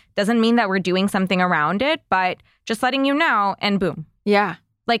coming. Doesn't mean that we're doing something around it, but just letting you know, and boom. Yeah.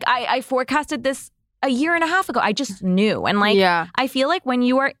 Like I forecasted this a year and a half ago. I just knew. And like, I feel like when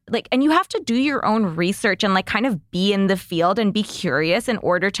you are like, and you have to do your own research and like kind of be in the field and be curious in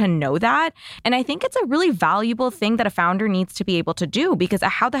order to know that. And I think it's a really valuable thing that a founder needs to be able to do, because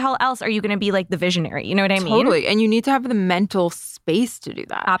how the hell else are you going to be like the visionary? You know what I mean? Totally. And you need to have the mental space to do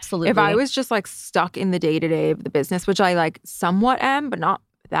that. Absolutely. If I was just like stuck in the day-to-day of the business, which I like somewhat am, but not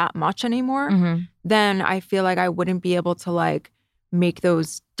that much anymore, then I feel like I wouldn't be able to like make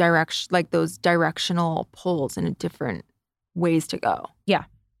those directional pulls in different ways to go. Yeah.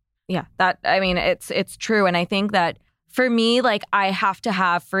 That, I mean, it's true. And I think that for me, like I have to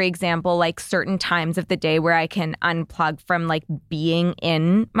have, for example, like certain times of the day where I can unplug from like being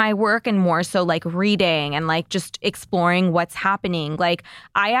in my work and more so like reading and like just exploring what's happening. Like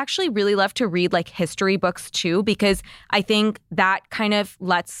I actually really love to read like history books too, because I think that kind of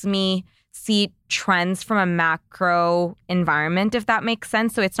lets me see trends from a macro environment, if that makes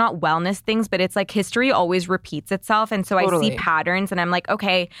sense. So it's not wellness things, but it's like history always repeats itself. And so I see patterns and I'm like,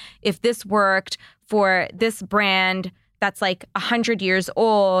 okay, if this worked for this brand that's like 100 years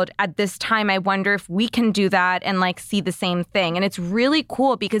old at this time, I wonder if we can do that and like see the same thing. And it's really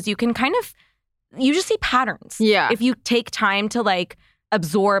cool because you can kind of, you just see patterns. Yeah. If you take time to like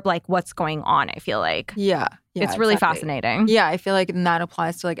absorb like what's going on, I feel like. Yeah, it's really fascinating. Yeah, I feel like that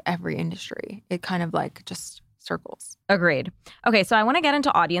applies to like every industry. It kind of like just circles. Agreed. Okay, so I want to get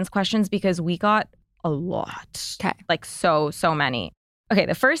into audience questions because we got a lot. Okay. Like so many. Okay,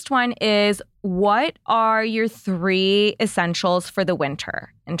 the first one is, what are your 3 essentials for the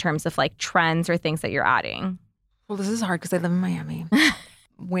winter in terms of like trends or things that you're adding? Well, this is hard because I live in Miami.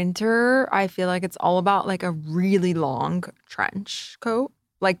 Winter, I feel like it's all about like a really long trench coat,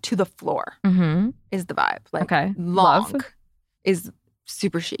 like to the floor is the vibe. Like long is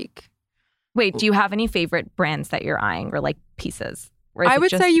super chic. Wait, do you have any favorite brands that you're eyeing or like pieces? I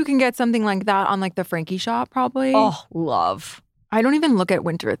would say you can get something like that on like the Frankie shop probably. Oh, love. I don't even look at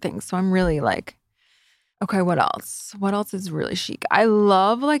winter things. So I'm really like, okay, what else? What else is really chic? I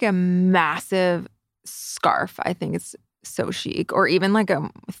love like a massive scarf. I think it's so chic. Or even like a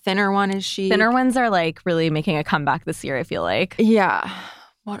thinner one is chic. Thinner ones are like really making a comeback this year, I feel like. Yeah.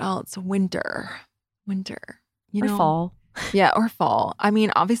 What else? Winter. You know? Or fall. Yeah, or fall. I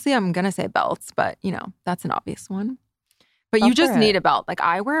mean, obviously I'm going to say belts, but you know, that's an obvious one. But you just need a belt. Like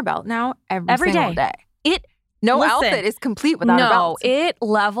I wear a belt now every single day. No outfit is complete without a belt. No, it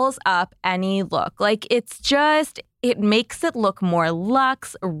levels up any look. Like it's just, it makes it look more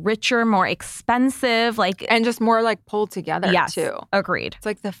luxe, richer, more expensive. Like, and just more like pulled together too. Agreed. It's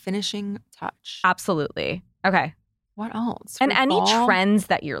like the finishing touch. Absolutely. Okay. What else? And any trends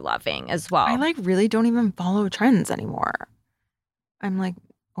that you're loving as well. I like really don't even follow trends anymore. I'm like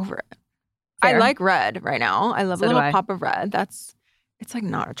over it. Fair. I like red right now. I love a little pop of red. It's like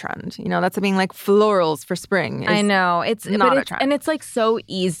not a trend. You know, that's being like florals for spring. I know. It's not a trend. And it's like so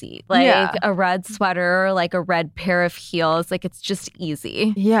easy. Like a red sweater, or like a red pair of heels. Like it's just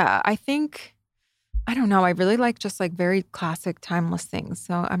easy. Yeah. I think, I don't know. I really like just like very classic, timeless things.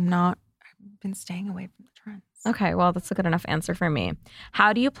 So I've been staying away from the trends. Okay. Well, that's a good enough answer for me.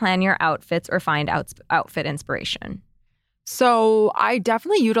 How do you plan your outfits or find outfit inspiration? So I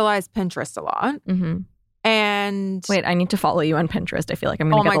definitely utilize Pinterest a lot. Mm-hmm. And wait, I need to follow you on Pinterest. I feel like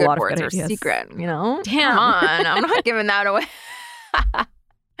I'm going to get a lot of good ideas. Secret, you know? Damn. Come on. I'm not giving that away.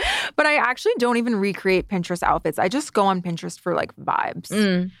 But I actually don't even recreate Pinterest outfits. I just go on Pinterest for like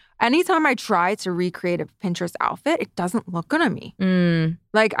vibes. Anytime I try to recreate a Pinterest outfit, it doesn't look good on me.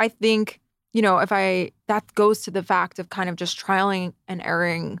 Like I think, you know, that goes to the fact of kind of just trialing and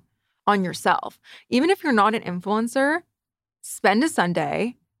erroring on yourself. Even if you're not an influencer, spend a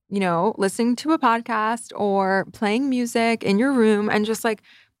Sunday, you know, listening to a podcast or playing music in your room and just like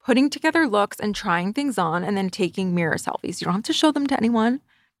putting together looks and trying things on and then taking mirror selfies. You don't have to show them to anyone.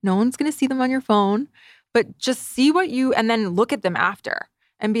 No one's going to see them on your phone, but just see and then look at them after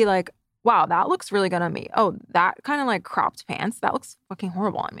and be like, wow, that looks really good on me. Oh, that kind of like cropped pants, that looks fucking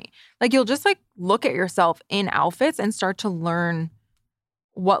horrible on me. Like you'll just like look at yourself in outfits and start to learn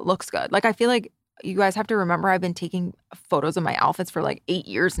what looks good. Like I feel like you guys have to remember I've been taking photos of my outfits for like 8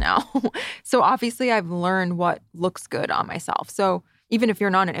 years now. So obviously I've learned what looks good on myself. So even if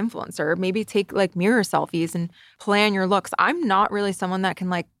you're not an influencer, maybe take like mirror selfies and plan your looks. I'm not really someone that can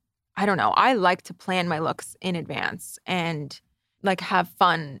like, I don't know. I like to plan my looks in advance and like have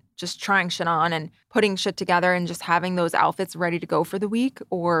fun just trying shit on and putting shit together and just having those outfits ready to go for the week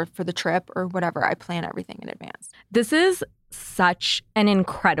or for the trip or whatever. I plan everything in advance. This is such an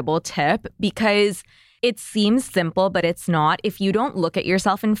incredible tip because it seems simple, but it's not. If you don't look at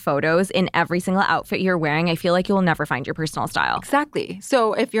yourself in photos in every single outfit you're wearing, I feel like you'll never find your personal style. Exactly.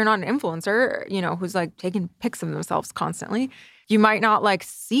 So if you're not an influencer, you know, who's like taking pics of themselves constantly, you might not like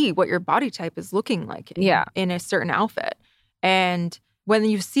see what your body type is looking like in a certain outfit. And when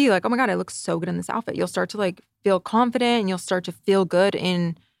you see like, oh my God, I look so good in this outfit, you'll start to like feel confident and you'll start to feel good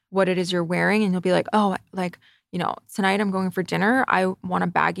in what it is you're wearing. And you'll be like, oh, like, you know, tonight I'm going for dinner. I want a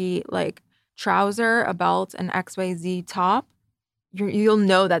baggy like trouser, a belt, an XYZ top. You'll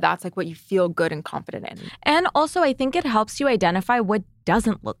know that that's like what you feel good and confident in. And also, I think it helps you identify what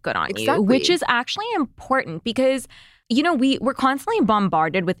doesn't look good on you, which is actually important because, you know, we're constantly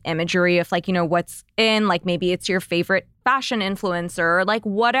bombarded with imagery of like, you know, what's in, like maybe it's your favorite fashion influencer or like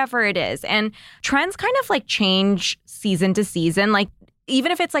whatever it is. And trends kind of like change season to season. Like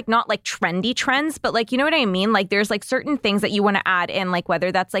even if it's like not like trendy trends, but like, you know what I mean? Like there's like certain things that you want to add in, like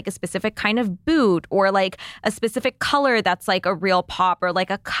whether that's like a specific kind of boot or like a specific color that's like a real pop or like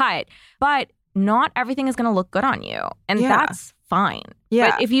a cut. But not everything is going to look good on you. And that's fine.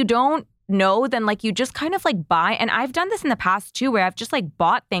 Yeah. But if you don't know, then like you just kind of like buy. And I've done this in the past too, where I've just like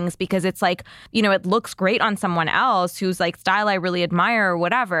bought things because it's like, you know, it looks great on someone else whose like style I really admire or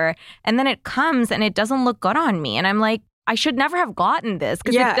whatever. And then it comes and it doesn't look good on me. And I'm like, I should never have gotten this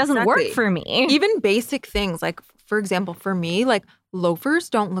because it doesn't work for me. Even basic things, like, for example, for me, like loafers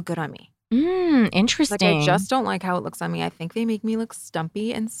don't look good on me. Interesting. Like, I just don't like how it looks on me. I think they make me look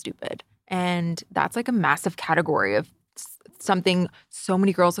stumpy and stupid. And that's like a massive category of something so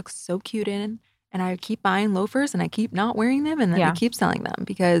many girls look so cute in. And I keep buying loafers and I keep not wearing them and then I keep selling them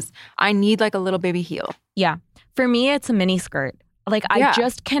because I need like a little baby heel. Yeah. For me, it's a mini skirt. Like, I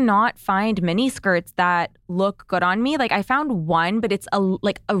just cannot find mini skirts that look good on me. Like, I found one, but it's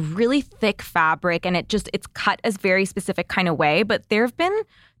a really thick fabric and it's cut a very specific kind of way. But there have been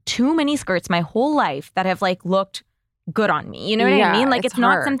too many skirts my whole life that have like looked good on me. You know what I mean? Like, it's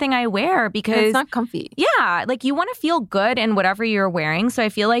not something I wear because and it's not comfy. Yeah. Like, you want to feel good in whatever you're wearing. So I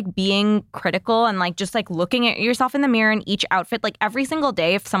feel like being critical and like just like looking at yourself in the mirror in each outfit, like every single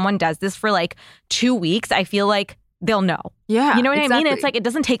day, if someone does this for like 2 weeks, I feel like they'll know. Yeah. You know what I mean? It's like, it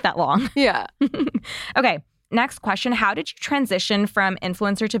doesn't take that long. Yeah. Okay. Next question. How did you transition from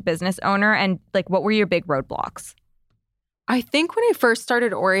influencer to business owner? And like, what were your big roadblocks? I think when I first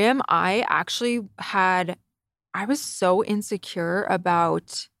started Aureum, I was so insecure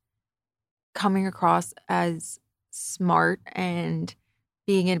about coming across as smart and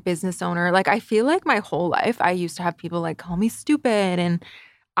being a business owner. Like, I feel like my whole life, I used to have people like call me stupid and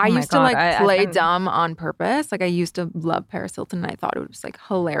I used to like play dumb on purpose. Like, I used to love Paris Hilton and I thought it was like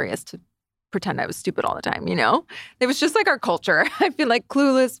hilarious to pretend I was stupid all the time, you know? It was just like our culture. I feel like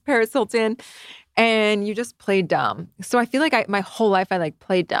Clueless, Paris Hilton, and you just play dumb. So I feel like my whole life I like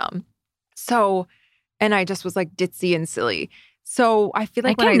played dumb. So, and I just was like ditzy and silly. So I feel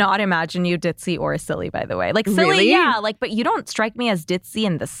like I cannot imagine you ditzy or silly, by the way. Like, silly, really? Yeah. Like, but you don't strike me as ditzy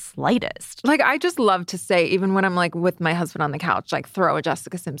in the slightest. Like, I just love to say, even when I'm like with my husband on the couch, like throw a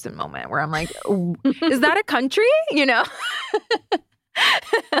Jessica Simpson moment where I'm like, is that a country? You know?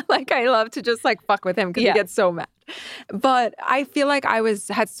 Like, I love to just like fuck with him because he gets so mad. But I feel like I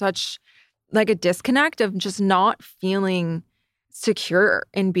had such like a disconnect of just not feeling secure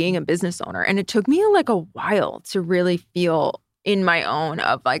in being a business owner. And it took me like a while to really feel in my own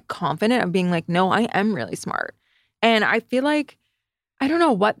of like confident of being like, no, I am really smart. And I feel like, I don't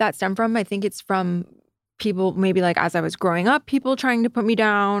know what that stemmed from. I think it's from people maybe like as I was growing up, people trying to put me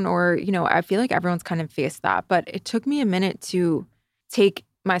down or, you know, I feel like everyone's kind of faced that. But it took me a minute to take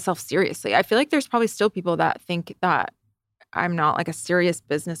myself seriously. I feel like there's probably still people that think that I'm not like a serious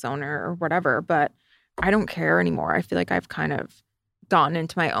business owner or whatever, but I don't care anymore. I feel like I've kind of gotten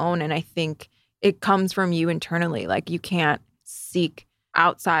into my own and I think it comes from you internally. Like, you can't seek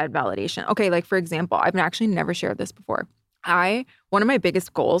outside validation. Okay, like for example, I've actually never shared this before. One of my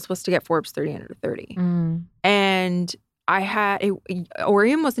biggest goals was to get Forbes 30 under 30. And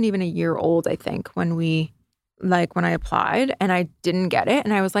Aureum wasn't even a year old, I think, when I applied and I didn't get it.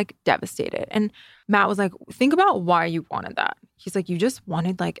 And I was like devastated. And Matt was like, think about why you wanted that. He's like, you just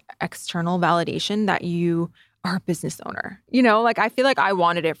wanted like external validation that you are a business owner. You know, like I feel like I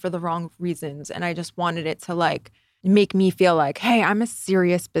wanted it for the wrong reasons. And I just wanted it to like make me feel like, hey, I'm a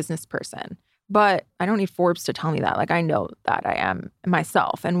serious business person. But I don't need Forbes to tell me that. Like, I know that I am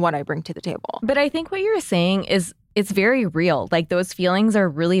myself and what I bring to the table. But I think what you're saying is it's very real. Like, those feelings are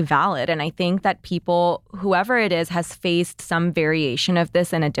really valid. And I think that people, whoever it is, has faced some variation of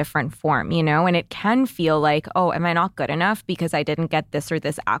this in a different form, you know? And it can feel like, oh, am I not good enough because I didn't get this or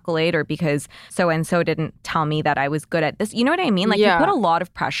this accolade, or because so-and-so didn't tell me that I was good at this? You know what I mean? Like, you put a lot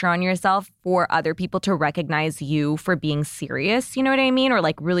of pressure on yourself for other people to recognize you for being serious, you know what I mean? Or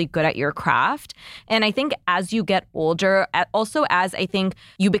like really good at your craft. And I think as you get older, also as I think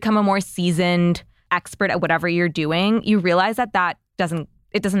you become a more seasoned expert at whatever you're doing, you realize that doesn't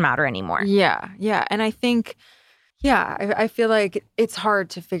matter anymore. Yeah. And I think, I feel like it's hard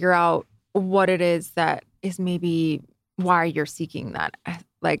to figure out what it is that is maybe why you're seeking that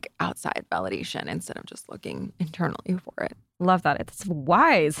like outside validation instead of just looking internally for it. Love that. It's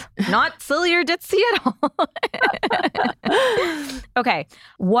wise, not silly or ditzy at all. Okay.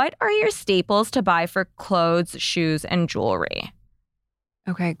 What are your staples to buy for clothes, shoes, and jewelry?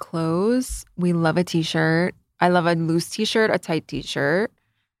 Okay, clothes. We love a t-shirt. I love a loose t-shirt, a tight t-shirt.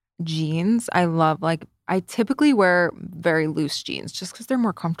 Jeans. I typically wear very loose jeans just because they're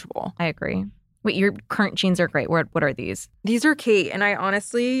more comfortable. I agree. Wait, your current jeans are great. What are these? These are Kate, and I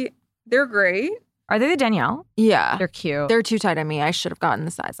honestly, they're great. Are they the Danielle? Yeah. They're cute. They're too tight on me. I should have gotten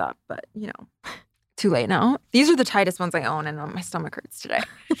the size up, but too late now. These are the tightest ones I own, and my stomach hurts today.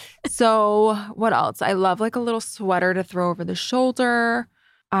 So what else? I love like a little sweater to throw over the shoulder.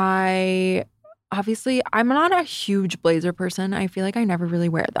 I'm not a huge blazer person. I feel like I never really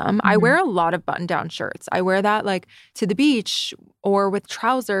wear them. I wear a lot of button-down shirts. I wear that like to the beach or with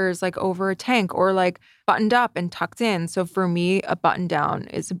trousers like over a tank or like buttoned up and tucked in. So for me, a button-down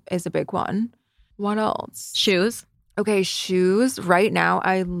is a big one. What else? Shoes. Okay, shoes. Right now,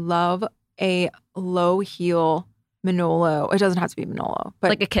 I love a low heel Manolo. It doesn't have to be Manolo, but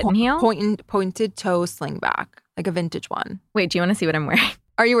like a kitten heel? Pointed toe slingback, like a vintage one. Wait, do you want to see what I'm wearing?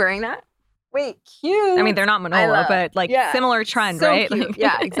 Are you wearing that? Wait, cute. I mean, they're not Manolo, but like similar trend, so right? Cute.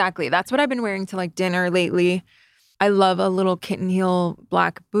 Yeah, exactly. That's what I've been wearing to like dinner lately. I love a little kitten heel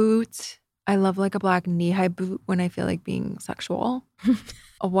black boot. I love like a black knee-high boot when I feel like being sexual.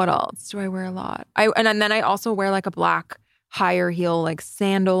 What else do I wear a lot? And then I also wear like a black higher heel like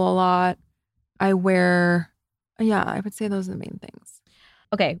sandal a lot. I would say those are the main things.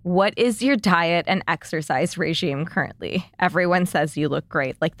 Okay, what is your diet and exercise regime currently? Everyone says you look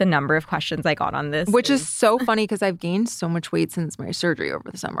great. Like the number of questions I got on this. Which is so funny because I've gained so much weight since my surgery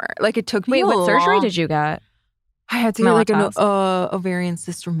over the summer. Like it took me what surgery did you get? I had to get like an ovarian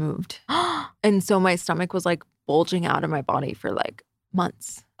cyst removed. And so my stomach was like bulging out of my body for like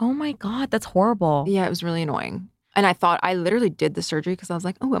months. Oh my God, that's horrible. Yeah, it was really annoying. And I literally did the surgery because I was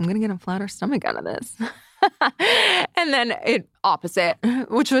like, oh, I'm going to get a flatter stomach out of this. And then opposite,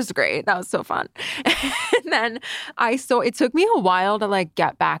 which was great. That was so fun. And then it took me a while to like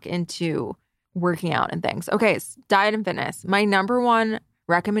get back into working out and things. Okay, diet and fitness. My number one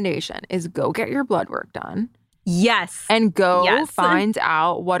recommendation is go get your blood work done. Yes. And go find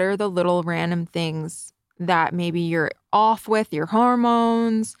out what are the little random things that maybe you're off with, your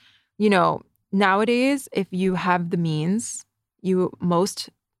hormones. Nowadays, if you have the means, most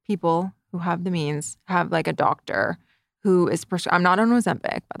people who have the means have like a doctor who is I'm not on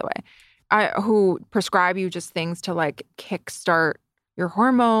Ozempic, by the way, who prescribe you just things to like kickstart your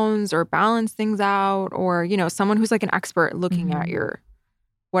hormones or balance things out, or someone who's like an expert looking at your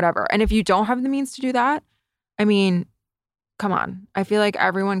whatever. And if you don't have the means to do that, I mean, come on. I feel like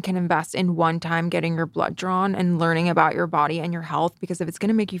everyone can invest in one time getting your blood drawn and learning about your body and your health, because if it's going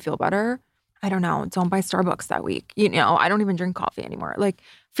to make you feel better, I don't know, don't buy Starbucks that week. I don't even drink coffee anymore. Like,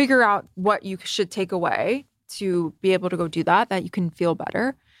 figure out what you should take away to be able to go do that you can feel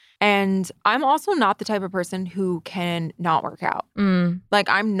better. And I'm also not the type of person who can not work out. Like,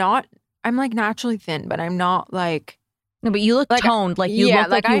 I'm like naturally thin, but I'm not like. No, but you look like, toned. Like, you look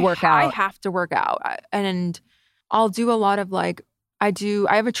like you work out. I have to work out. And I'll do a lot of like, I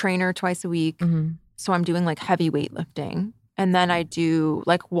have a trainer twice a week. So I'm doing like heavy weightlifting. And then I do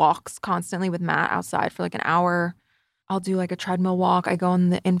like walks constantly with Matt outside for like an hour. I'll do like a treadmill walk. I go in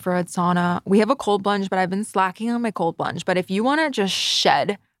the infrared sauna. We have a cold plunge, but I've been slacking on my cold plunge. But if you want to just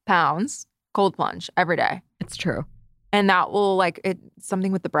shed pounds, cold plunge every day. It's true. And that will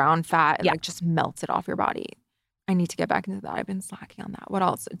something with the brown fat, it like just melts it off your body. I need to get back into that. I've been slacking on that. What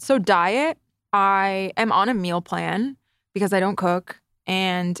else? So diet, I am on a meal plan because I don't cook.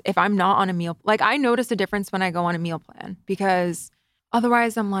 And if I'm not on a meal, like I notice a difference when I go on a meal plan, because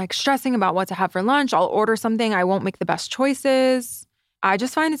otherwise I'm like stressing about what to have for lunch. I'll order something. I won't make the best choices. I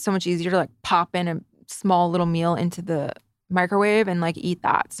just find it so much easier to like pop in a small little meal into the microwave and like eat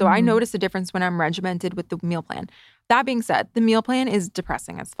that. So I notice a difference when I'm regimented with the meal plan. That being said, the meal plan is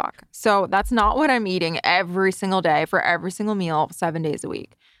depressing as fuck. So that's not what I'm eating every single day for every single meal 7 days a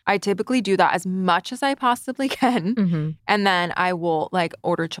week. I typically do that as much as I possibly can. And then I will like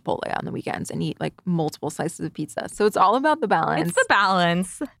order Chipotle on the weekends and eat like multiple slices of pizza. So it's all about the balance. It's the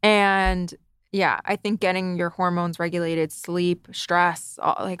balance. And yeah, I think getting your hormones regulated, sleep, stress,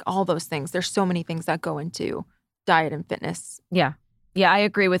 all those things. There's so many things that go into diet and fitness. Yeah. Yeah, I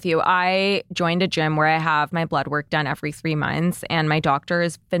agree with you. I joined a gym where I have my blood work done every 3 months, and my doctor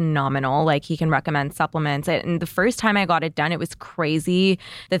is phenomenal. Like, he can recommend supplements. And the first time I got it done, it was crazy,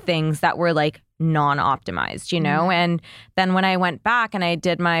 the things that were like non-optimized, you know? And then when I went back and I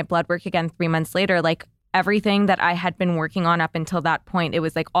did my blood work again 3 months later, like everything that I had been working on up until that point, it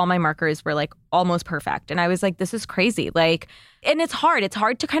was like all my markers were like almost perfect. And I was like, this is crazy. Like, and it's hard. It's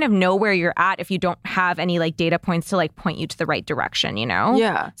hard to kind of know where you're at if you don't have any like data points to like point you to the right direction, you know?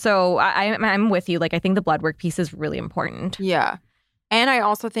 Yeah. So I'm with you. Like, I think the blood work piece is really important. Yeah. And I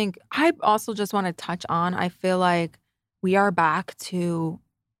also think, I also just want to touch on, I feel like we are back to,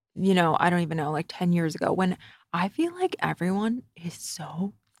 you know, I don't even know, like 10 years ago when I feel like everyone is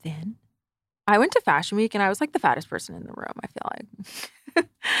so thin. I went to Fashion Week and I was like the fattest person in the room, I feel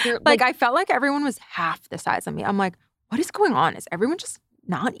like. Like, I felt like everyone was half the size of me. I'm like, what is going on? Is everyone just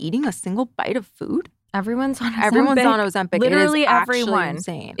not eating a single bite of food? Everyone's on Ozempic. Everyone's on Ozempic. Literally it is everyone.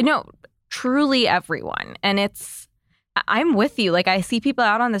 Insane. No, truly everyone. And I'm with you. Like, I see people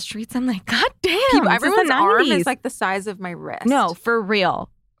out on the streets. I'm like, God damn. Everyone's arm is like the size of my wrist. No, for real.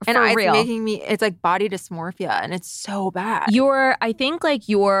 And it's making me, it's like body dysmorphia, and it's so bad. I think like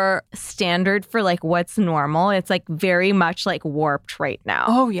your standard for like what's normal, it's like very much like warped right now.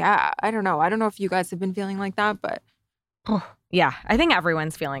 Oh yeah. I don't know. I don't know if you guys have been feeling like that, but. Yeah, I think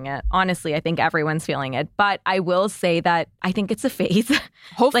everyone's feeling it. Honestly, I think everyone's feeling it. But I will say that I think it's a phase.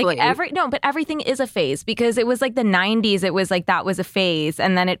 Hopefully. But everything is a phase, because it was like the 90s. It was like that was a phase.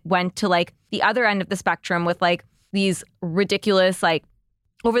 And then it went to like the other end of the spectrum with like these ridiculous like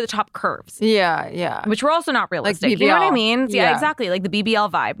over-the-top curves. Yeah, yeah. Which were also not realistic. Like BBL. You know what I mean? Yeah, exactly. Like the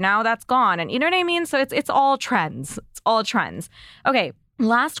BBL vibe. Now that's gone. And you know what I mean? So it's all trends. It's all trends. Okay,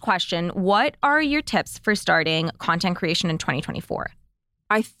 last question. What are your tips for starting content creation in 2024?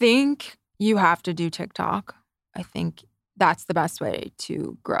 I think you have to do TikTok. I think that's the best way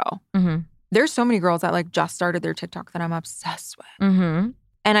to grow. There's so many girls that like just started their TikTok that I'm obsessed with. And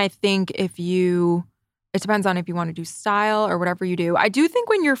I think it depends on if you want to do style or whatever you do. I do think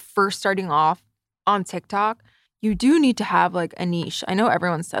when you're first starting off on TikTok, you do need to have like a niche. I know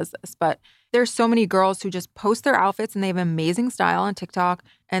everyone says this, but there's so many girls who just post their outfits and they have amazing style on TikTok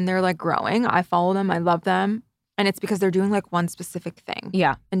and they're like growing. I follow them. I love them. And it's because they're doing like one specific thing.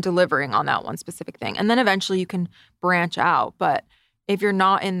 Yeah. And delivering on that one specific thing. And then eventually you can branch out. But if you're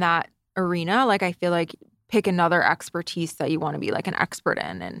not in that arena, like I feel like pick another expertise that you want to be like an expert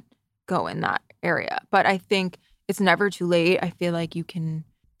in and go in that area. But I think it's never too late. I feel like you can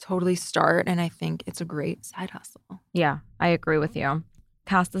totally start, and I think it's a great side hustle. Yeah, I agree with you.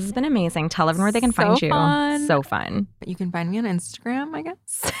 Cass, this has been amazing. Tell everyone where they can find you. Fun. So fun. You can find me on Instagram, I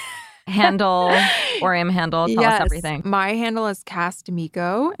guess. Handle, Aureum handle. Tell us everything. My handle is Cass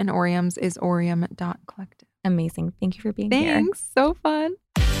DiMicco, and Aureum's is aureum.collective. Amazing. Thank you for being here. Thanks. So fun.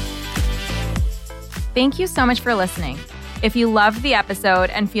 Thank you so much for listening. If you loved the episode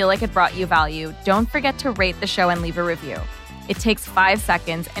and feel like it brought you value, don't forget to rate the show and leave a review. It takes 5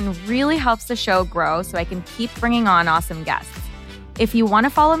 seconds and really helps the show grow so I can keep bringing on awesome guests. If you want to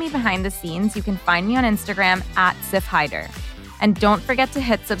follow me behind the scenes, you can find me on Instagram @SifHider. And don't forget to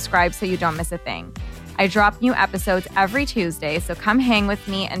hit subscribe so you don't miss a thing. I drop new episodes every Tuesday, so come hang with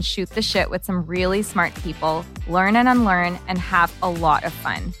me and shoot the shit with some really smart people, learn and unlearn, and have a lot of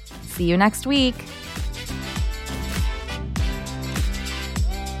fun. See you next week.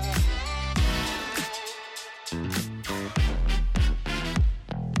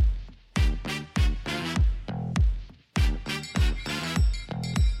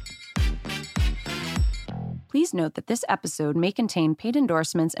 Please note that this episode may contain paid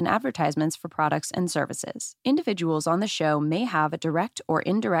endorsements and advertisements for products and services. Individuals on the show may have a direct or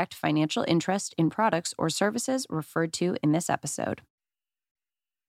indirect financial interest in products or services referred to in this episode.